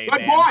you today,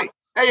 good man. Boy.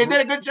 Hey, you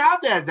did a good job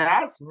there,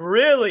 Zaz.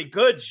 Really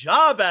good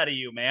job out of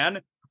you,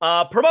 man.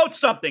 Promote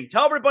something.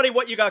 Tell everybody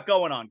what you got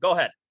going on. Go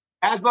ahead.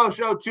 Aslo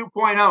Show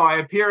 2.0. I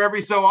appear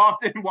every so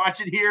often.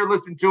 Watch it here.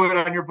 Listen to it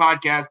on your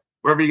podcast,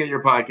 wherever you get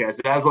your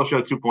podcast. Aslo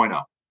Show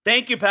 2.0.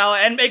 Thank you, pal.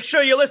 And make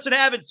sure you listen to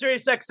Evan,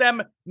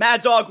 SiriusXM,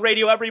 Mad Dog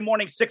Radio every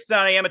morning, 6 to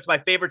 9 a.m. It's my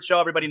favorite show.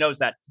 Everybody knows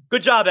that.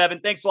 Good job, Evan.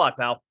 Thanks a lot,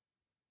 pal.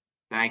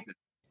 Thanks.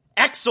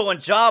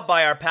 Excellent job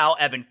by our pal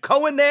Evan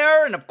Cohen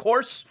there. And, of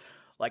course,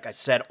 like I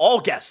said,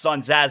 all guests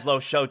on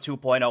Zaslow Show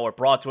 2.0 are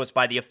brought to us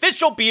by the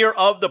official beer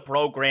of the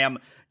program,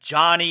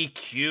 Johnny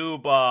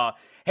Cuba.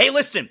 Hey,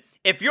 listen.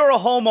 If you're a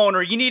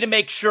homeowner, you need to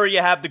make sure you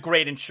have the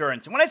great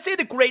insurance. And when I say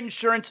the great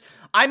insurance,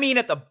 I mean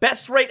at the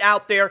best rate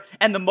out there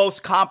and the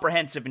most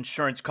comprehensive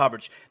insurance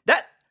coverage.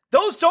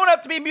 Those don't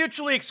have to be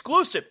mutually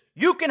exclusive.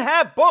 You can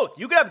have both.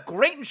 You can have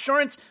great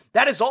insurance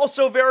that is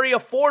also very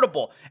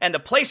affordable. And the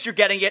place you're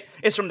getting it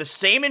is from the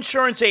same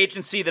insurance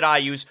agency that I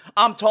use.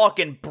 I'm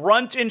talking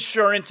Brunt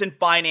Insurance and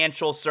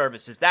Financial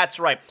Services. That's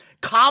right.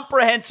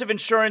 Comprehensive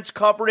insurance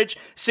coverage.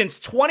 Since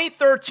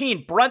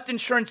 2013, Brunt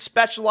Insurance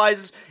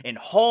specializes in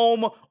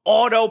home,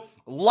 auto,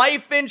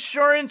 life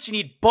insurance. You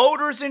need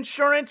boaters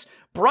insurance.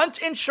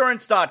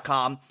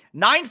 BruntInsurance.com,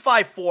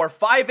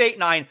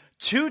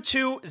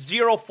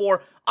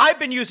 954-589-2204. I've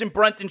been using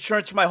Brunt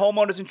Insurance for my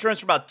homeowner's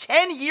insurance for about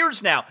 10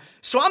 years now,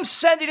 so I'm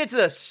sending it to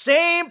the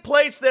same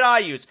place that I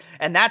use,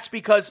 and that's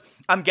because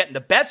I'm getting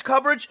the best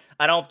coverage.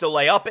 I don't have to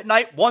lay up at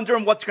night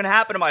wondering what's going to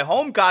happen to my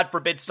home. God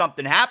forbid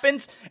something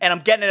happens, and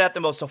I'm getting it at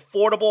the most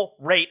affordable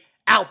rate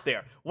out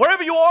there.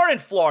 Wherever you are in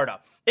Florida,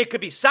 it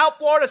could be South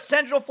Florida,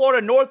 Central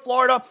Florida, North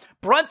Florida.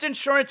 Brunt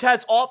Insurance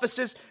has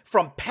offices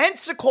from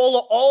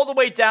Pensacola all the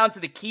way down to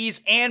the Keys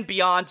and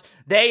beyond.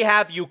 They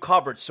have you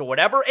covered. So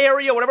whatever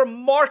area, whatever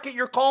market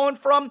you're calling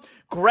from,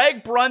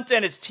 Greg Brunt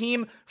and his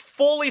team,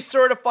 fully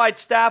certified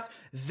staff,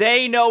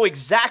 they know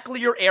exactly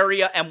your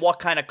area and what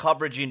kind of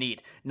coverage you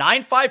need.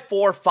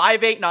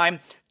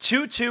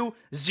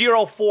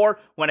 954-589-2204.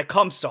 When it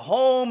comes to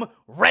home,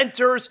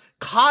 renters,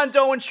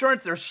 condo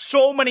insurance, there's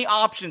so many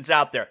options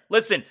out there.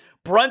 Listen,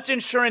 Brunt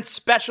Insurance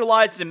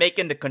specializes in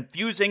making the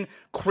confusing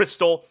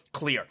crystal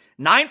clear.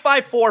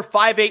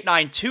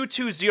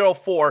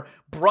 954-589-2204,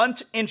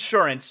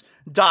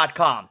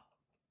 bruntinsurance.com.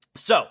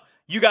 So,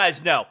 you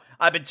guys know,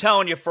 I've been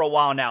telling you for a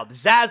while now, the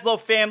Zaslow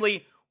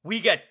family, we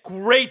get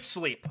great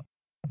sleep.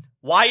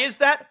 Why is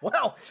that?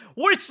 Well,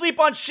 we sleep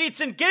on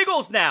Sheets and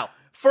Giggles now.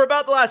 For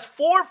about the last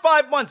 4 or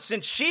 5 months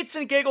since Sheets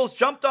and Giggles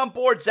jumped on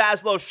board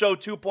Zaslow Show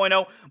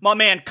 2.0, my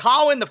man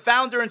Cohen, the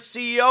founder and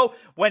CEO,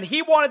 when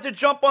he wanted to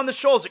jump on the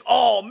show, I was like,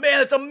 oh man,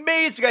 it's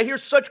amazing. I hear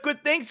such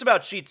good things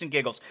about Sheets and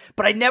Giggles,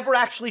 but I never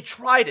actually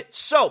tried it.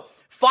 So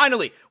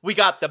Finally, we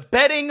got the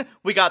bedding,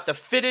 we got the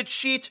fitted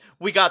sheet,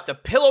 we got the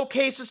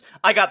pillowcases,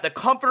 I got the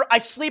comforter. I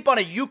sleep on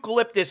a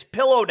eucalyptus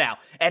pillow now,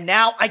 and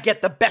now I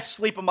get the best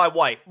sleep of my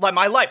life.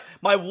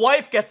 My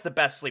wife gets the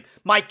best sleep.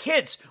 My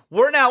kids,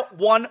 we're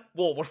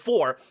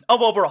four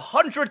of over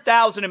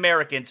 100,000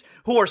 Americans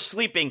who are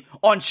sleeping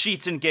on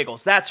Sheets and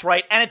Giggles. That's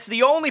right, and it's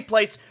the only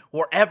place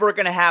we're ever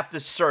going to have to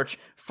search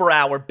for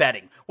our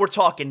bedding. We're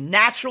talking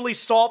naturally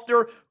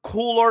softer,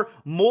 cooler,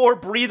 more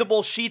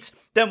breathable sheets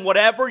than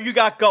whatever you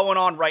got going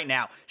on right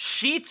now.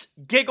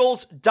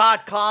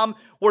 Sheetsgiggles.com.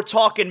 We're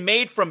talking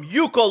made from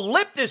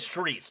eucalyptus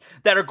trees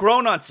that are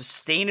grown on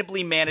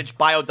sustainably managed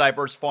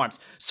biodiverse farms.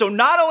 So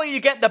not only are you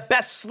getting the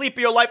best sleep of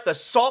your life, the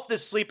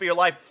softest sleep of your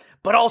life,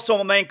 but also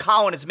my man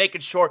Cohen is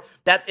making sure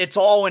that it's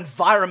all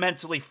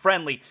environmentally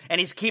friendly and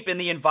he's keeping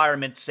the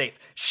environment safe.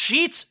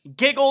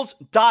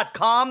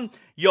 Sheetsgiggles.com.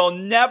 You'll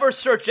never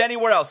search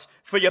anywhere else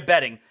for your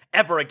bedding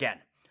ever again.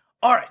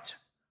 All right.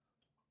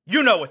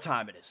 You know what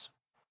time it is.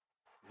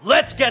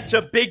 Let's get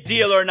to big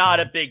deal or not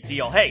a big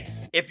deal. Hey,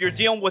 if you're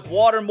dealing with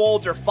water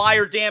mold or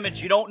fire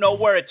damage, you don't know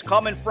where it's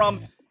coming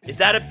from. Is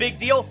that a big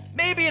deal?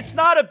 Maybe it's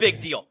not a big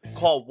deal.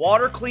 Call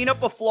Water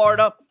Cleanup of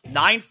Florida,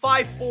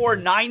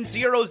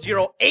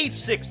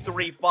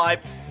 954-900-8635.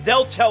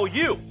 They'll tell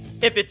you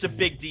if it's a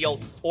big deal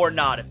or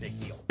not a big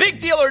deal. Big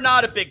deal or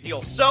not a big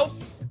deal. So,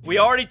 we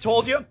already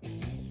told you,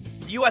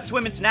 the U.S.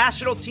 Women's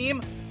National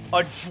Team,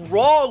 a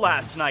draw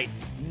last night,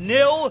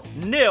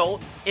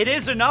 0-0. It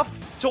is enough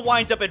to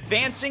wind up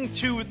advancing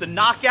to the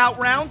knockout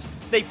round.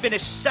 They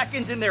finished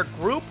second in their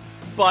group,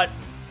 but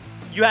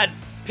you had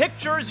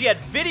pictures, you had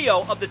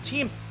video of the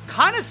team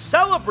kind of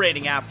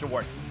celebrating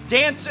afterward,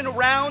 dancing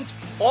around,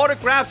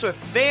 autographs with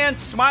fans,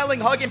 smiling,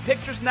 hugging,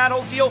 pictures, and that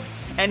whole deal.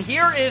 And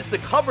here is the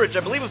coverage,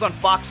 I believe it was on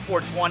Fox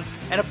Sports 1,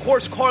 and of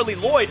course Carly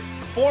Lloyd,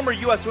 former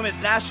U.S.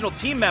 Women's National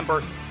Team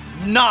member,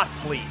 not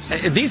pleased.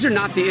 These are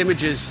not the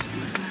images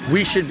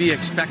we should be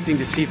expecting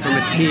to see from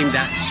a team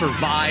that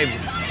survived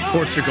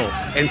Portugal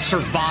and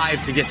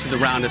survived to get to the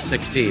round of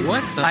 16.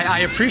 What? I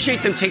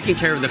appreciate them taking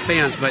care of the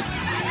fans, but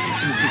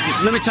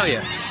let me tell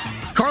you,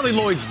 Carly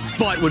Lloyd's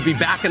butt would be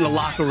back in the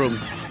locker room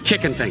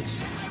kicking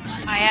things,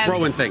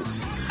 throwing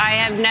things. I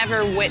have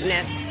never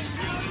witnessed,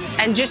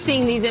 and just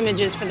seeing these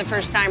images for the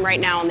first time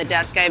right now on the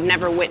desk, I have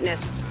never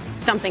witnessed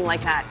something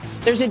like that.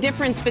 There's a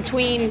difference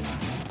between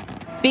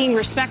being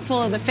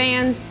respectful of the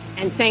fans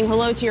and saying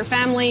hello to your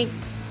family,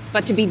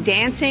 but to be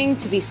dancing,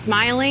 to be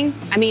smiling.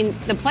 I mean,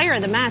 the player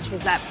of the match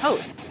was that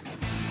post.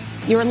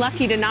 You're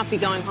lucky to not be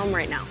going home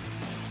right now.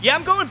 Yeah,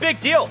 I'm going big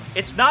deal.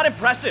 It's not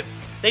impressive.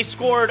 They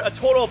scored a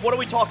total of,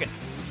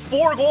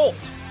 4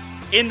 goals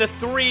in the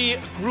 3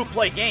 group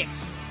play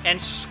games and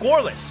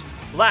scoreless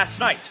last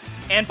night.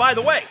 And by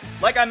the way,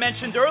 like I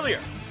mentioned earlier,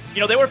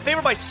 they were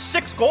favored by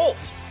 6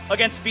 goals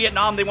against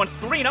Vietnam. They won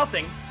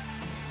 3-0.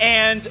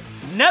 And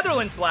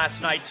Netherlands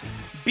last night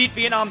beat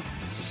Vietnam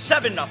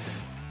 7-0.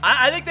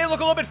 I think they look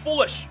a little bit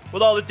foolish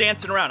with all the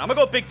dancing around. I'm going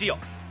to go big deal.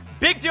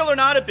 Big deal or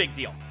not a big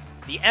deal?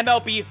 The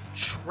MLB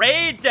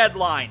trade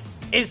deadline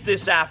is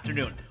this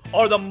afternoon.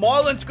 Are the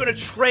Marlins going to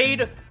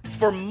trade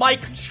for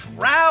Mike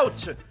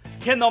Trout?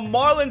 Can the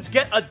Marlins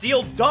get a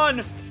deal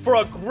done for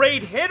a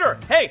great hitter?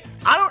 Hey,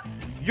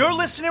 you're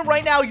listening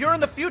right now. You're in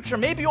the future.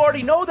 Maybe you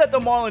already know that the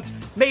Marlins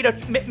maybe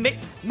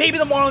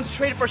the Marlins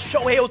traded for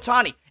Shohei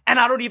Ohtani, and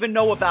I don't even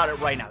know about it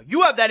right now.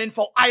 You have that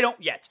info. I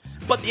don't yet.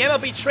 But the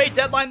MLB trade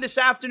deadline this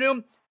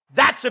afternoon,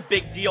 that's a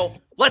big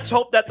deal. Let's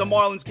hope that the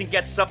Marlins can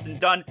get something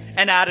done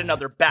and add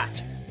another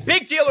bat.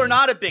 Big deal or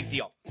not a big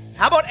deal?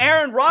 How about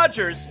Aaron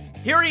Rodgers?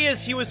 Here he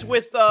is. He was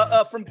with,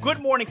 from Good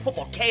Morning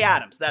Football, Kay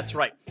Adams. That's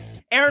right.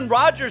 Aaron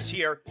Rodgers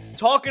here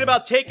talking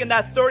about taking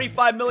that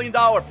 $35 million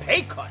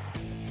pay cut.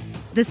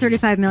 This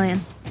 $35 million.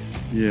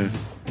 Yeah.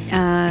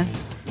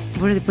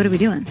 What are we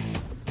doing?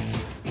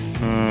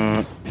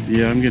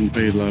 Yeah, I'm getting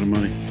paid a lot of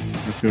money.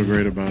 I feel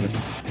great about it.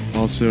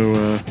 Also,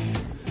 the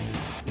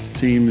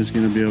team is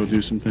going to be able to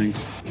do some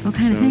things. What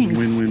kind of things?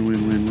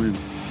 Win.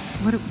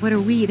 What are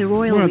we, the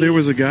royal? Well, there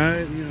was a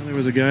guy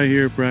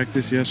here at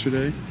practice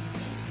yesterday.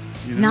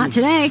 Not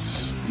today.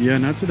 Yeah,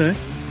 not today.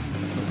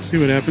 We'll see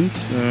what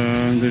happens.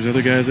 There's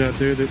other guys out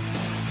there that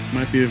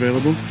might be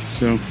available.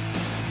 So,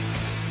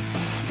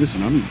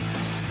 listen,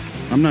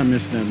 I'm not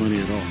missing that money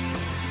at all.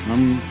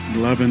 I'm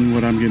loving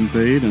what I'm getting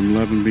paid. I'm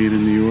loving being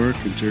in New York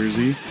and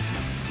Jersey.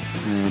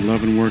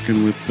 Loving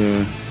working with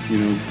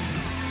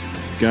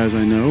guys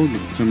I know.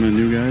 Some of the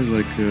new guys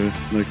like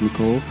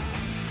McCole,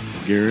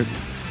 Garrett.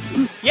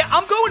 Yeah,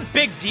 I'm going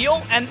big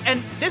deal, and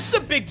this is a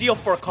big deal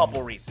for a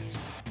couple reasons.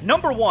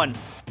 Number one,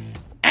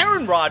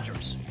 Aaron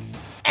Rodgers,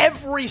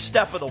 every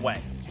step of the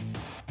way,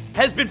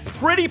 has been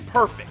pretty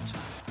perfect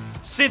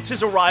since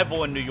his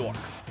arrival in New York.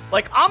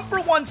 Like, I'm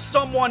for one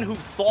someone who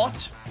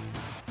thought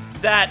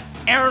that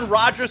Aaron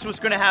Rodgers was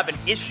going to have an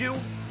issue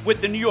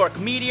with the New York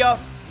media.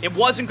 It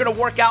wasn't going to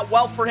work out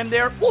well for him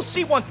there. We'll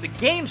see once the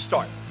game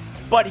starts.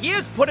 But he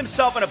has put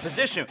himself in a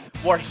position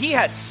where he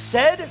has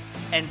said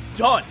and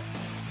done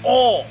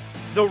all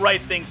the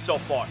right things so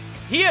far.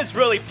 He has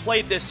really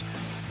played this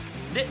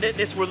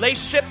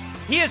relationship.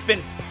 He has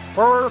been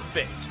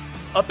perfect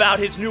about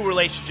his new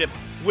relationship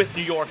with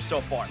New York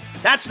so far.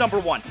 That's number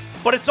one.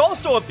 But it's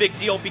also a big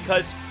deal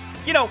because,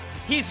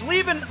 he's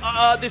leaving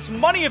this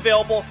money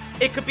available.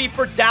 It could be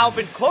for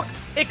Dalvin Cook.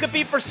 It could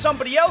be for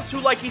somebody else who,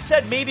 like he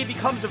said, maybe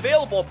becomes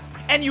available.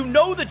 And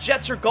the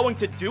Jets are going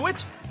to do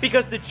it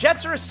because the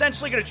Jets are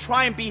essentially going to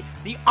try and be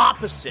the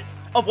opposite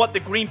of what the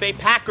Green Bay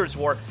Packers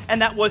were,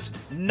 and that was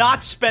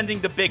not spending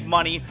the big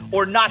money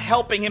or not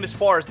helping him as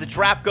far as the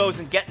draft goes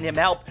and getting him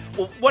help,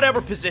 or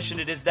whatever position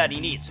it is that he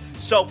needs.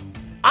 So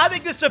I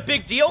think this is a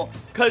big deal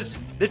because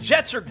the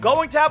Jets are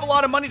going to have a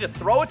lot of money to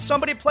throw at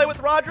somebody to play with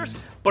Rodgers,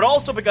 but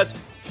also because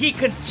he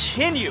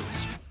continues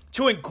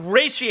to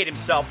ingratiate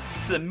himself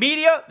to the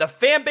media, the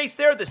fan base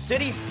there, the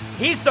city.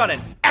 He's done an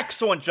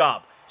excellent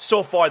job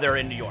so far there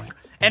in New York.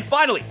 And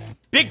finally,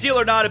 big deal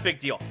or not a big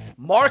deal,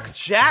 Mark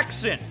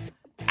Jackson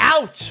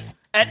out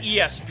at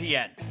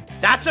ESPN.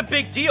 That's a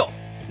big deal.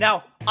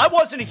 Now, I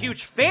wasn't a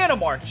huge fan of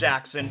Mark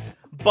Jackson,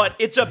 but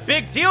it's a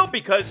big deal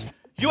because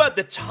you had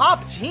the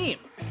top team,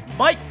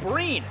 Mike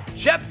Breen,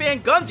 Jeff Van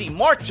Gundy,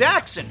 Mark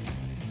Jackson,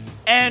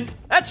 and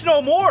that's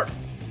no more.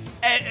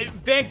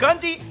 Van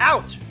Gundy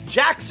out.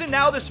 Jackson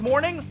now this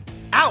morning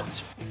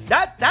out.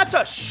 That's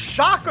a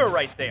shocker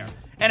right there.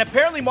 And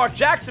apparently Mark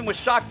Jackson was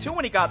shocked too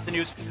when he got the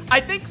news. I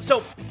think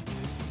so.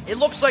 It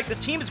looks like the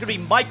team is going to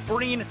be Mike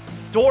Breen,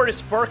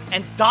 Doris Burke,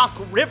 and Doc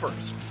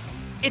Rivers.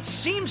 It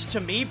seems to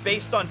me,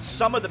 based on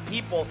some of the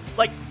people,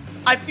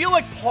 I feel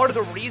like part of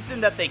the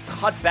reason that they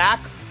cut back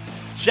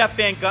Jeff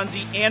Van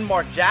Gundy and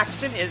Mark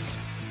Jackson is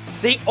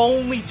they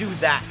only do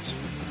that.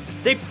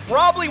 They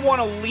probably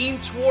want to lean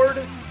toward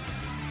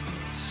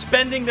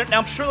spending their... Now,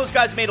 I'm sure those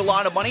guys made a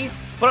lot of money,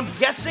 but I'm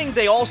guessing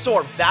they also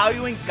are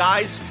valuing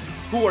guys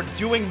who are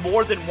doing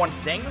more than one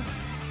thing.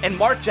 And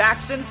Mark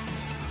Jackson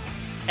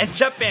and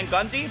Jeff Van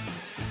Gundy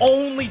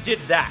only did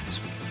that.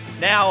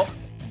 Now,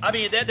 I'm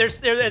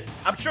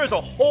sure there's a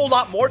whole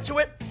lot more to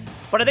it,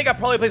 but I think it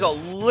probably plays a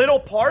little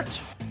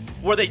part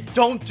where they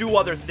don't do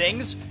other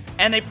things,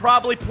 and they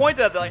probably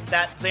pointed at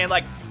that saying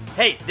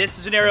hey, this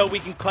is an area we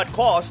can cut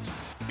cost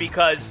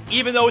because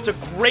even though it's a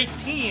great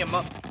team,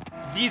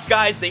 these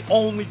guys, they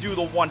only do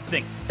the one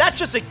thing. That's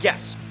just a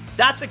guess.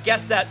 That's a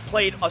guess that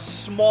played a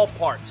small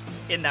part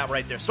in that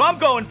right there. So I'm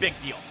going big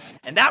deal.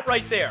 And that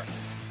right there,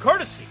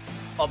 courtesy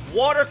of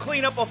Water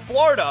Cleanup of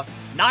Florida,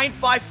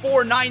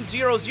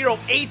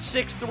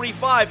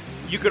 954-900-8635.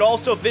 You could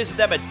also visit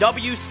them at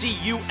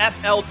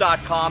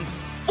WCUFL.com.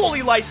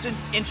 Fully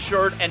licensed,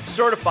 insured, and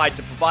certified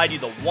to provide you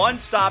the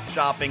one-stop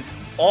shopping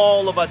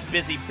all of us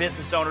busy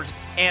business owners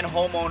and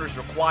homeowners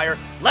require.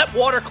 Let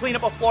Water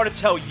Cleanup of Florida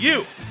tell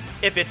you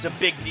if it's a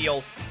big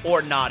deal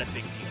or not a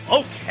big deal.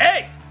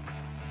 Okay,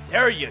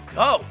 there you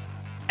go.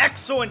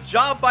 Excellent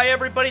job by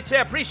everybody today.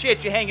 I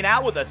appreciate you hanging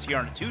out with us here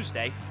on a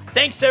Tuesday.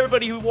 Thanks to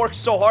everybody who works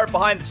so hard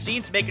behind the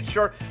scenes, making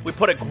sure we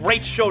put a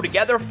great show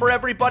together for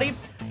everybody.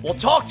 We'll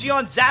talk to you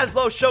on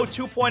Zaslow Show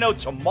 2.0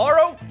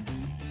 tomorrow.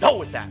 Know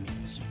what that means.